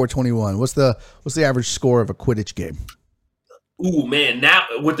 24-21. What's the average score of a Quidditch game? Ooh, man! Now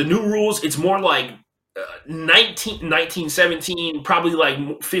with the new rules, it's more like 19-17, probably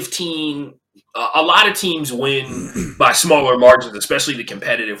like 15. A lot of teams win by smaller margins, especially the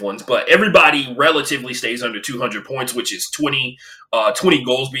competitive ones, but everybody relatively stays under 200 points, which is 20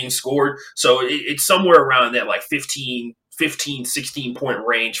 goals being scored. So it's somewhere around that like 15, 16 point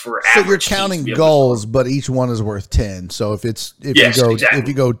range for average. So you're counting goals, but each one is worth 10. So if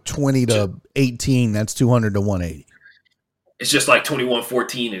you go 20 to 18, that's 200 to 180. It's just like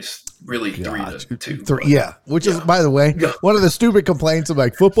 21-14 is really 3-2. Three, yeah, which is, by the way, Yeah. one of the stupid complaints of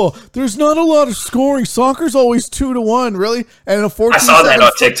like football. There's not a lot of scoring. Soccer's always 2-1, really. And in a 14 I saw that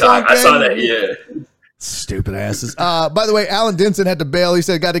on football TikTok. I saw game- that. Yeah. Stupid asses. By the way, Alan Denson had to bail. He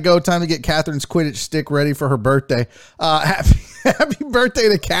said, got to go. Time to get Catherine's Quidditch stick ready for her birthday. Happy birthday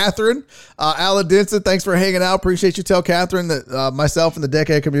to Catherine. Alan Denson, thanks for hanging out. Appreciate you. Tell Catherine that myself and the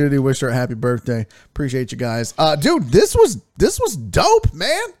Decade community wish her a happy birthday. Appreciate you guys. Dude, this was dope,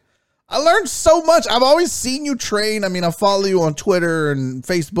 man. I learned so much. I've always seen you train. I mean, I follow you on Twitter and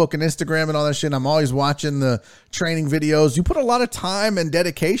Facebook and Instagram and all that shit. And I'm always watching the training videos. You put a lot of time and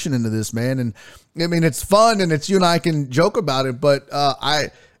dedication into this, man. And I mean, it's fun and it's you and I can joke about it, but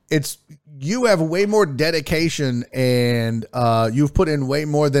you have way more dedication and you've put in way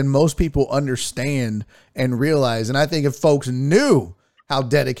more than most people understand and realize. And I think if folks knew how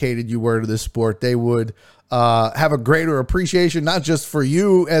dedicated you were to this sport, they would have a greater appreciation, not just for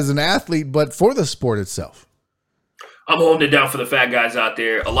you as an athlete, but for the sport itself. I'm holding it down for the fat guys out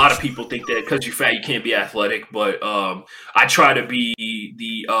there. A lot of people think that because you're fat, you can't be athletic, but I try to be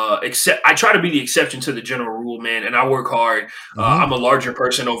the exception to the general rule, man. And I work hard. I'm a larger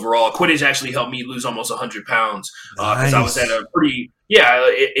person overall. Quidditch actually helped me lose almost 100 pounds because I was at a pretty. Yeah,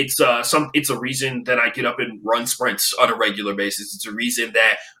 it's a reason that I get up and run sprints on a regular basis. It's a reason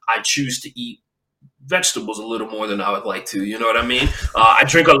that I choose to eat vegetables a little more than I would like to. You know what I mean? I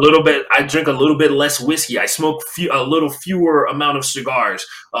drink a little bit less whiskey. I smoke a little fewer amount of cigars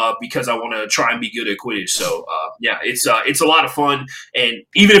because I want to try and be good at Quidditch. So yeah, it's a lot of fun. And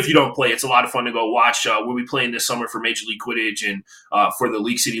even if you don't play, it's a lot of fun to go watch. We'll be playing this summer for Major League Quidditch and for the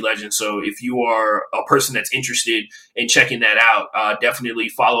League City Legends. So if you are a person that's interested in checking that out, definitely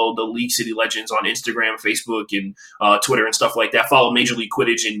follow the League City Legends on Instagram, Facebook, and Twitter and stuff like that. Follow Major League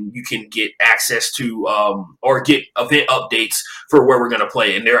Quidditch and you can get access to or get event updates for where we're going to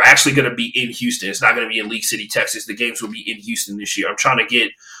play. And they're actually going to be in Houston. It's not going to be in League City, Texas. The games will be in Houston this year. I'm trying to get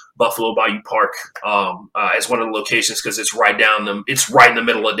Buffalo Bayou Park as one of the locations because it's right in the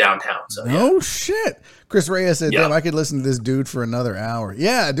middle of downtown. So, no shit. Chris Reyes said, Yeah. damn, I could listen to this dude for another hour.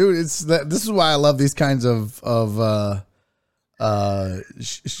 Yeah, dude, this is why I love these kinds of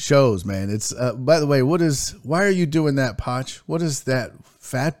shows, man. It's by the way, why are you doing that, Potch? What is that?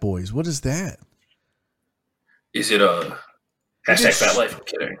 Fat Boys. What is that? Is it hashtag Fat Life? I'm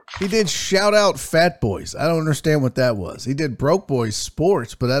kidding. He did shout out Fat Boys. I don't understand what that was. He did Broke Boys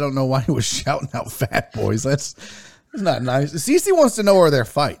Sports, but I don't know why he was shouting out Fat Boys. That's not nice. CC wants to know, are there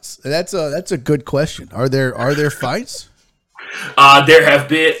fights? That's a good question. Are there fights? There have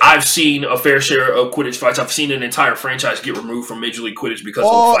been. I've seen a fair share of Quidditch fights. I've seen an entire franchise get removed from Major League Quidditch because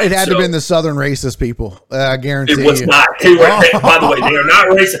of fights. It had to have been the Southern racist people. I guarantee It was you. not. By the way, they are not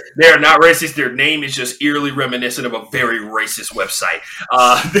racist. They are not racist. Their name is just eerily reminiscent of a very racist website.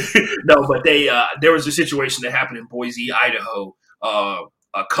 No, but there was a situation that happened in Boise, Idaho,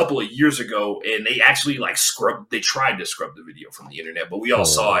 a couple of years ago, and they actually they tried to scrub the video from the internet, but we all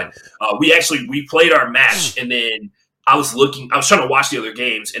saw it. We played our match, and then I was trying to watch the other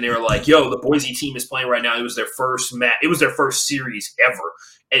games, and they were like, yo, the Boise team is playing right now. It was their first match. It was their first series ever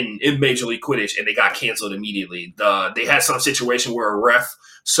in Major League Quidditch, and they got canceled immediately. They had some situation where a ref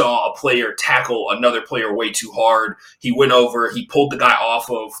saw a player tackle another player way too hard. He went over, he pulled the guy off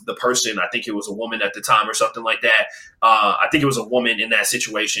of the person. I think it was a woman at the time or something like that. I think it was a woman in that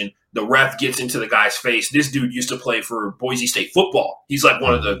situation. The ref gets into the guy's face. This dude used to play for Boise State football. He's like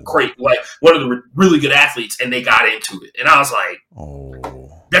one of the really good athletes, and they got into it. And I was like,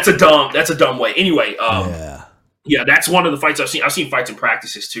 that's a dumb way. Anyway, yeah, that's one of the fights I've seen. I've seen fights in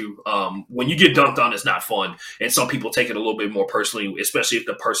practices too. When you get dunked on, it's not fun, and some people take it a little bit more personally, especially if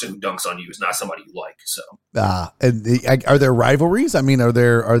the person who dunks on you is not somebody you like. So, and are there rivalries? I mean, are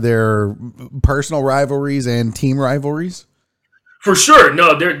there personal rivalries and team rivalries? For sure,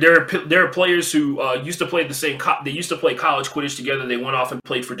 no. There are players who used to play the same. They used to play college Quidditch together. They went off and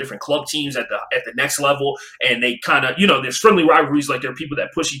played for different club teams at the next level, and they kind of, there's friendly rivalries. Like there are people that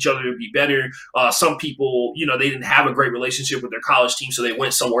push each other to be better. Some people, they didn't have a great relationship with their college team, so they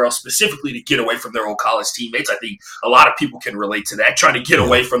went somewhere else specifically to get away from their old college teammates. I think a lot of people can relate to that, trying to get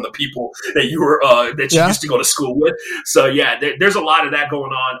away from the people that you were you used to go to school with. So yeah, there's a lot of that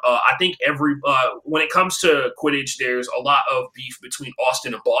going on. I think when it comes to Quidditch, there's a lot of beef between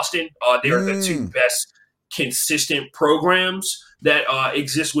Austin and Boston. They are the two best consistent programs that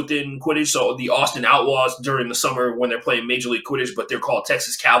exist within Quidditch. So the Austin Outlaws during the summer when they're playing Major League Quidditch, but they're called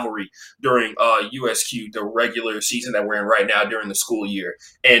Texas Cavalry during USQ, the regular season that we're in right now during the school year.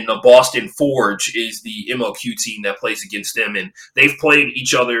 And the Boston Forge is the MLQ team that plays against them. And they've played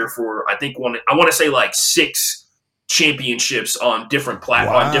each other for, I want to say 6 championships on different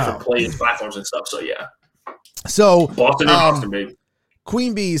on different platforms and stuff. So yeah. So Boston and Boston, baby.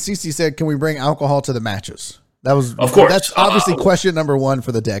 Queen Bee CC said, "Can we bring alcohol to the matches?" That was, of course. That's obviously question number one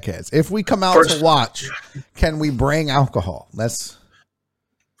for the deckheads. If we come out to watch, can we bring alcohol? That's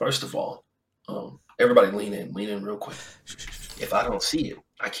first of all, everybody lean in real quick. If I don't see it,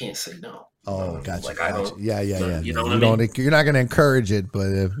 I can't say no. Oh, gotcha. Like gotcha. I don't. Yeah. You know what I mean? You're not going to encourage it, but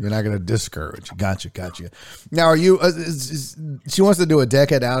you're not going to discourage. Gotcha. Now, are you? She wants to do a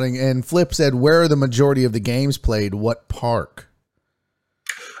deckhead outing, and Flip said, "Where are the majority of the games played? What park?"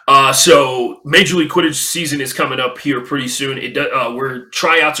 So Major League Quidditch season is coming up here pretty soon. Where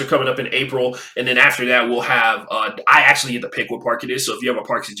tryouts are coming up in April, and then after that we'll have. I actually get to pick what park it is. So if you have a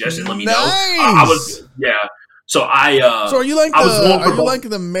park suggestion, let me know. So are you like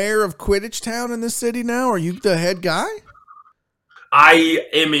the mayor of Quidditch Town in this city now? Are you the head guy? I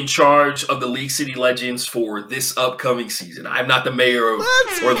am in charge of the League City Legends for this upcoming season. I'm not the mayor or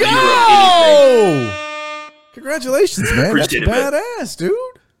leader of anything. Congratulations, man! That's badass, dude.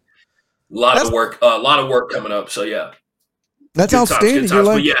 A lot of work coming up. So yeah, that's outstanding. You're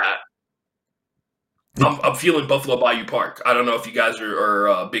like, I'm feeling Buffalo Bayou Park. I don't know if you guys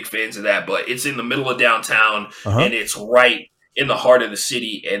are big fans of that, but it's in the middle of downtown and it's right in the heart of the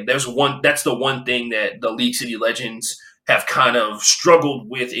city. And that's the one thing that the League City Legends have kind of struggled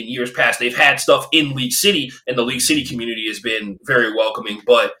with in years past. They've had stuff in League City, and the League City community has been very welcoming,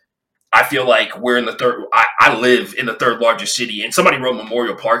 but I feel like we're in the third. I live in the third largest city, and somebody wrote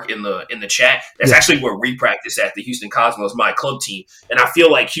Memorial Park in the chat. That's actually where we practice at, the Houston Cosmos, my club team. And I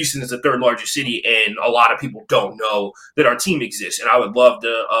feel like Houston is the third largest city, and a lot of people don't know that our team exists. And I would love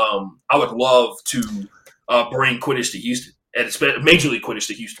to bring Quidditch to Houston, and Major League Quidditch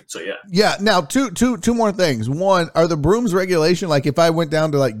to Houston. So yeah. Yeah. Now two more things. One, are the brooms regulation? Like if I went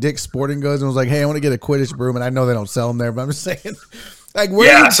down to like Dick's Sporting Goods and was like, "Hey, I want to get a Quidditch broom," and I know they don't sell them there, but I'm just saying. Like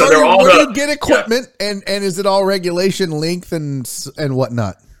where do you get equipment and is it all regulation length and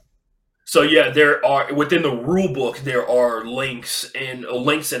whatnot? So yeah, there are within the rule book there are lengths and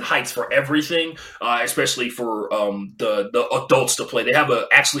heights for everything, especially for the adults to play. They have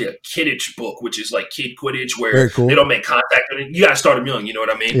actually a Kidditch book, which is like Kid Quidditch, where they don't make contact. I mean, you got to start them young. You know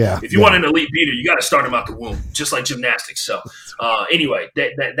what I mean? Yeah. If you want an elite beater, you got to start them out the womb, just like gymnastics. So anyway,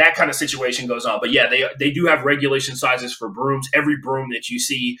 that kind of situation goes on. But yeah, they do have regulation sizes for brooms. Every broom that you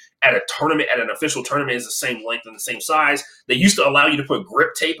see at a tournament, at an official tournament, is the same length and the same size. They used to allow you to put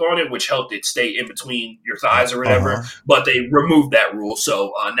grip tape on it, which helped it stay in between your thighs or whatever, but they removed that rule.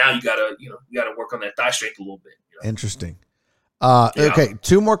 So now you gotta work on that thigh strength a little bit. You know? Interesting. Okay,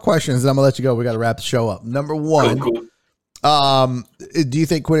 two more questions, and I'm gonna let you go. We got to wrap the show up. Number one, cool. Do you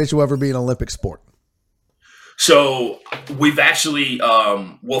think Quidditch will ever be an Olympic sport? So we've actually,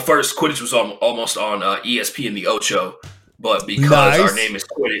 first Quidditch was almost on ESPN the Ocho. But because our name is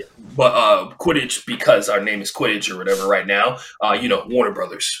Quidditch, Quidditch because our name is Quidditch or whatever right now, Warner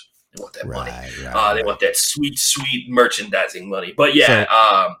Brothers, they want that money. They want that sweet merchandising money. But yeah,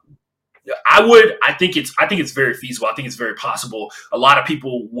 I think it's very feasible. I think it's very possible. A lot of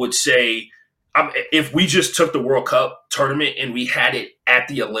people would say, if we just took the World Cup tournament and we had it at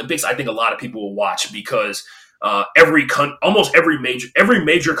the Olympics, I think a lot of people will watch because almost every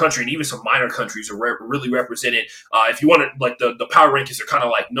major country and even some minor countries are really represented. If you want to, like the power rankings are kind of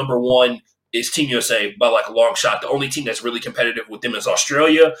like number one is Team USA by like a long shot. The only team that's really competitive with them is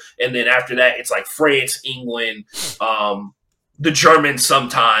Australia, and then after that it's like France, England, the Germans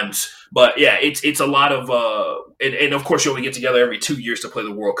sometimes. But yeah, it's a lot of and of course you only get together every 2 years to play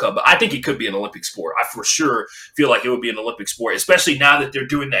the World Cup. But I think it could be an Olympic sport. I for sure feel like it would be an Olympic sport, especially now that they're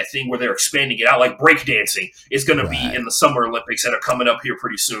doing that thing where they're expanding it out. Like breakdancing is going to be in the Summer Olympics that are coming up here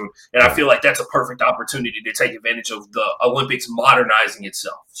pretty soon, and I feel like that's a perfect opportunity to take advantage of the Olympics modernizing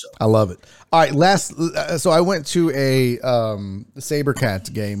itself. So I love it. All right, so I went to a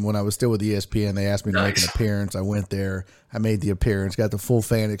SaberCats game when I was still with ESPN. They asked me to make an appearance. I went there. I made the appearance, got the full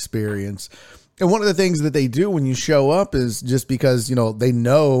fan experience. And one of the things that they do when you show up is just because,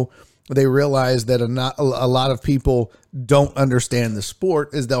 they realize that a lot of people don't understand the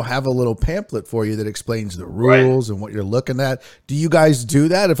sport, is they'll have a little pamphlet for you that explains the rules and what you're looking at. Do you guys do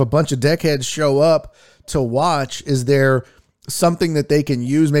that? If a bunch of deckheads show up to watch, is there something that they can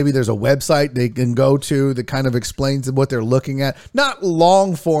use? Maybe there's a website they can go to that kind of explains what they're looking at. Not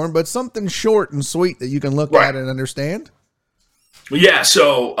long form, but something short and sweet that you can look at and understand. Yeah,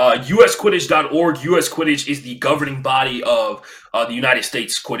 so usquidditch.org. US Quidditch is the governing body of the United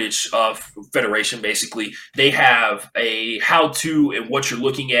States Quidditch Federation, basically. They have a how-to and what you're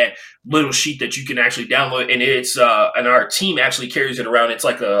looking at little sheet that you can actually download, and it's and our team actually carries it around. It's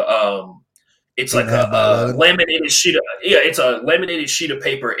like It's like a laminated sheet of it's a laminated sheet of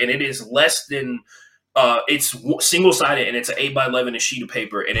paper, and it is less than it's single sided, and it's an 8x11 sheet of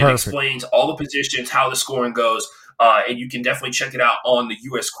paper, and it explains all the positions, how the scoring goes. And you can definitely check it out on the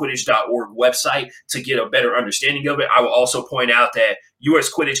usquidditch.org website to get a better understanding of it. I will also point out that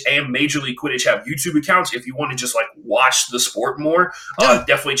US Quidditch and Major League Quidditch have YouTube accounts. If you want to just like watch the sport more,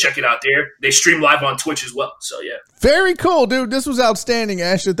 definitely check it out there. They stream live on Twitch as well. So yeah. Very cool, dude. This was outstanding,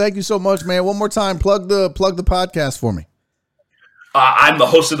 Ashton. Thank you so much, man. One more time, plug the podcast for me. I'm the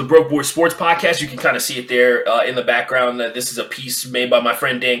host of the Broke Boy Sports Podcast. You can kind of see it there in the background. This is a piece made by my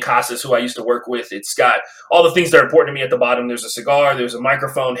friend Dan Casas, who I used to work with. It's got all the things that are important to me at the bottom. There's a cigar, there's a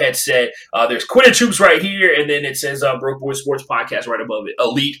microphone, headset, there's Quidditch hoops right here, and then it says Broke Boy Sports Podcast right above it.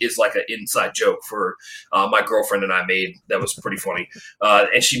 Elite is like an inside joke for my girlfriend and I made. That was pretty funny.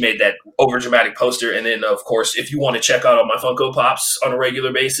 And she made that overdramatic poster. And then, of course, if you want to check out all my Funko Pops on a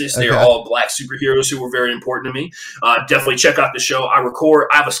regular basis, they're all black superheroes who were very important to me. Definitely check out the show. I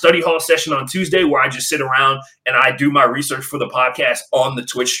have a study hall session on Tuesday where I just sit around and I do my research for the podcast on the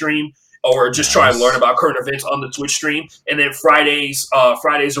Twitch stream, or just try and learn about current events on the Twitch stream. And then Fridays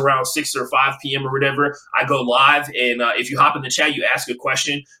around 6 or 5 p.m. or whatever, I go live. And if you hop in the chat, you ask a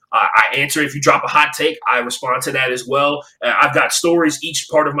question, I answer. If you drop a hot take, I respond to that as well. I've got stories. Each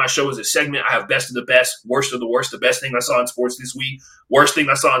part of my show is a segment. I have best of the best, worst of the worst, the best thing I saw in sports this week, worst thing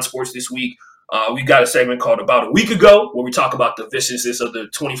I saw in sports this week. We got a segment called About a Week Ago, where we talk about the viciousness of the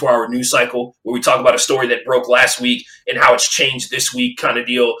 24-hour news cycle, where we talk about a story that broke last week and how it's changed this week kind of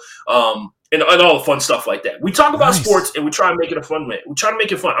deal, and all the fun stuff like that. We talk about sports, and we try and make it a fun way. We try to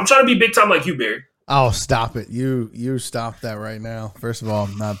make it fun. I'm trying to be big time like you, Barry. Oh, stop it. You stop that right now. First of all,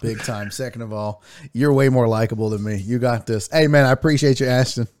 I'm not big time. Second of all, you're way more likable than me. You got this. Hey, man, I appreciate you,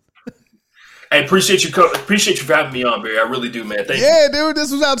 Ashton. I appreciate you for having me on, Barry. I really do, man. Thank you. Yeah, dude,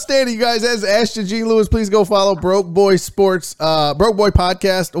 this was outstanding. You guys, that's Ashton Gene Lewis. Please go follow Broke Boy Sports, Broke Boy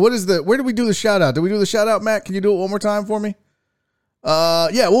Podcast. Where did we do the shout out? Did we do the shout out, Matt? Can you do it one more time for me?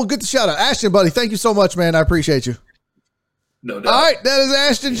 Yeah, we'll get the shout out. Ashton, buddy, thank you so much, man. I appreciate you. No doubt. All right, that is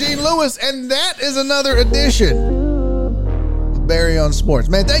Ashton Gene Lewis, and that is another edition of Barry on Sports.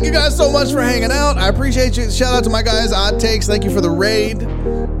 Man, thank you guys so much for hanging out. I appreciate you. Shout out to my guys, Odd Takes. Thank you for the raid.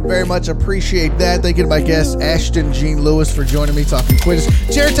 Very much appreciate that. Thank you to my guest, Ashton Gene Lewis, for joining me talking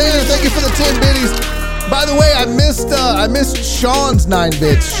Quidditch. Jared Taylor, thank you for the 10 biddies. By the way, I missed Sean's 9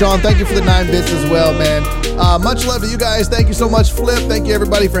 bits. Sean, thank you for the 9 bits as well, man. Much love to you guys. Thank you so much, Flip. Thank you,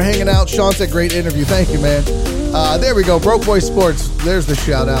 everybody, for hanging out. Sean said great interview. Thank you, man. There we go. Broke Boy Sports. There's the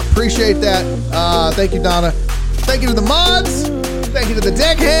shout out. Appreciate that. Thank you, Donna. Thank you to the mods. Thank you to the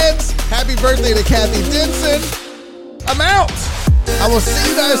deckheads. Happy birthday to Kathy Denson. I'm out. I will see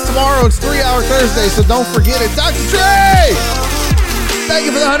you guys tomorrow. It's 3-Hour Thursday, so don't forget it. Dr. Trey! Thank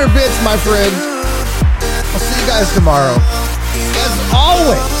you for the 100 bits, my friend. I'll see you guys tomorrow. As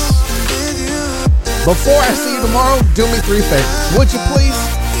always, before I see you tomorrow, do me 3 favors. Would you please?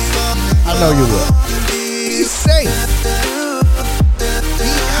 I know you will. Be safe. Be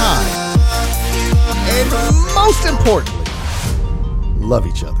kind. And most importantly, love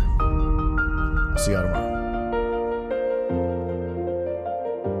each other. See y'all tomorrow.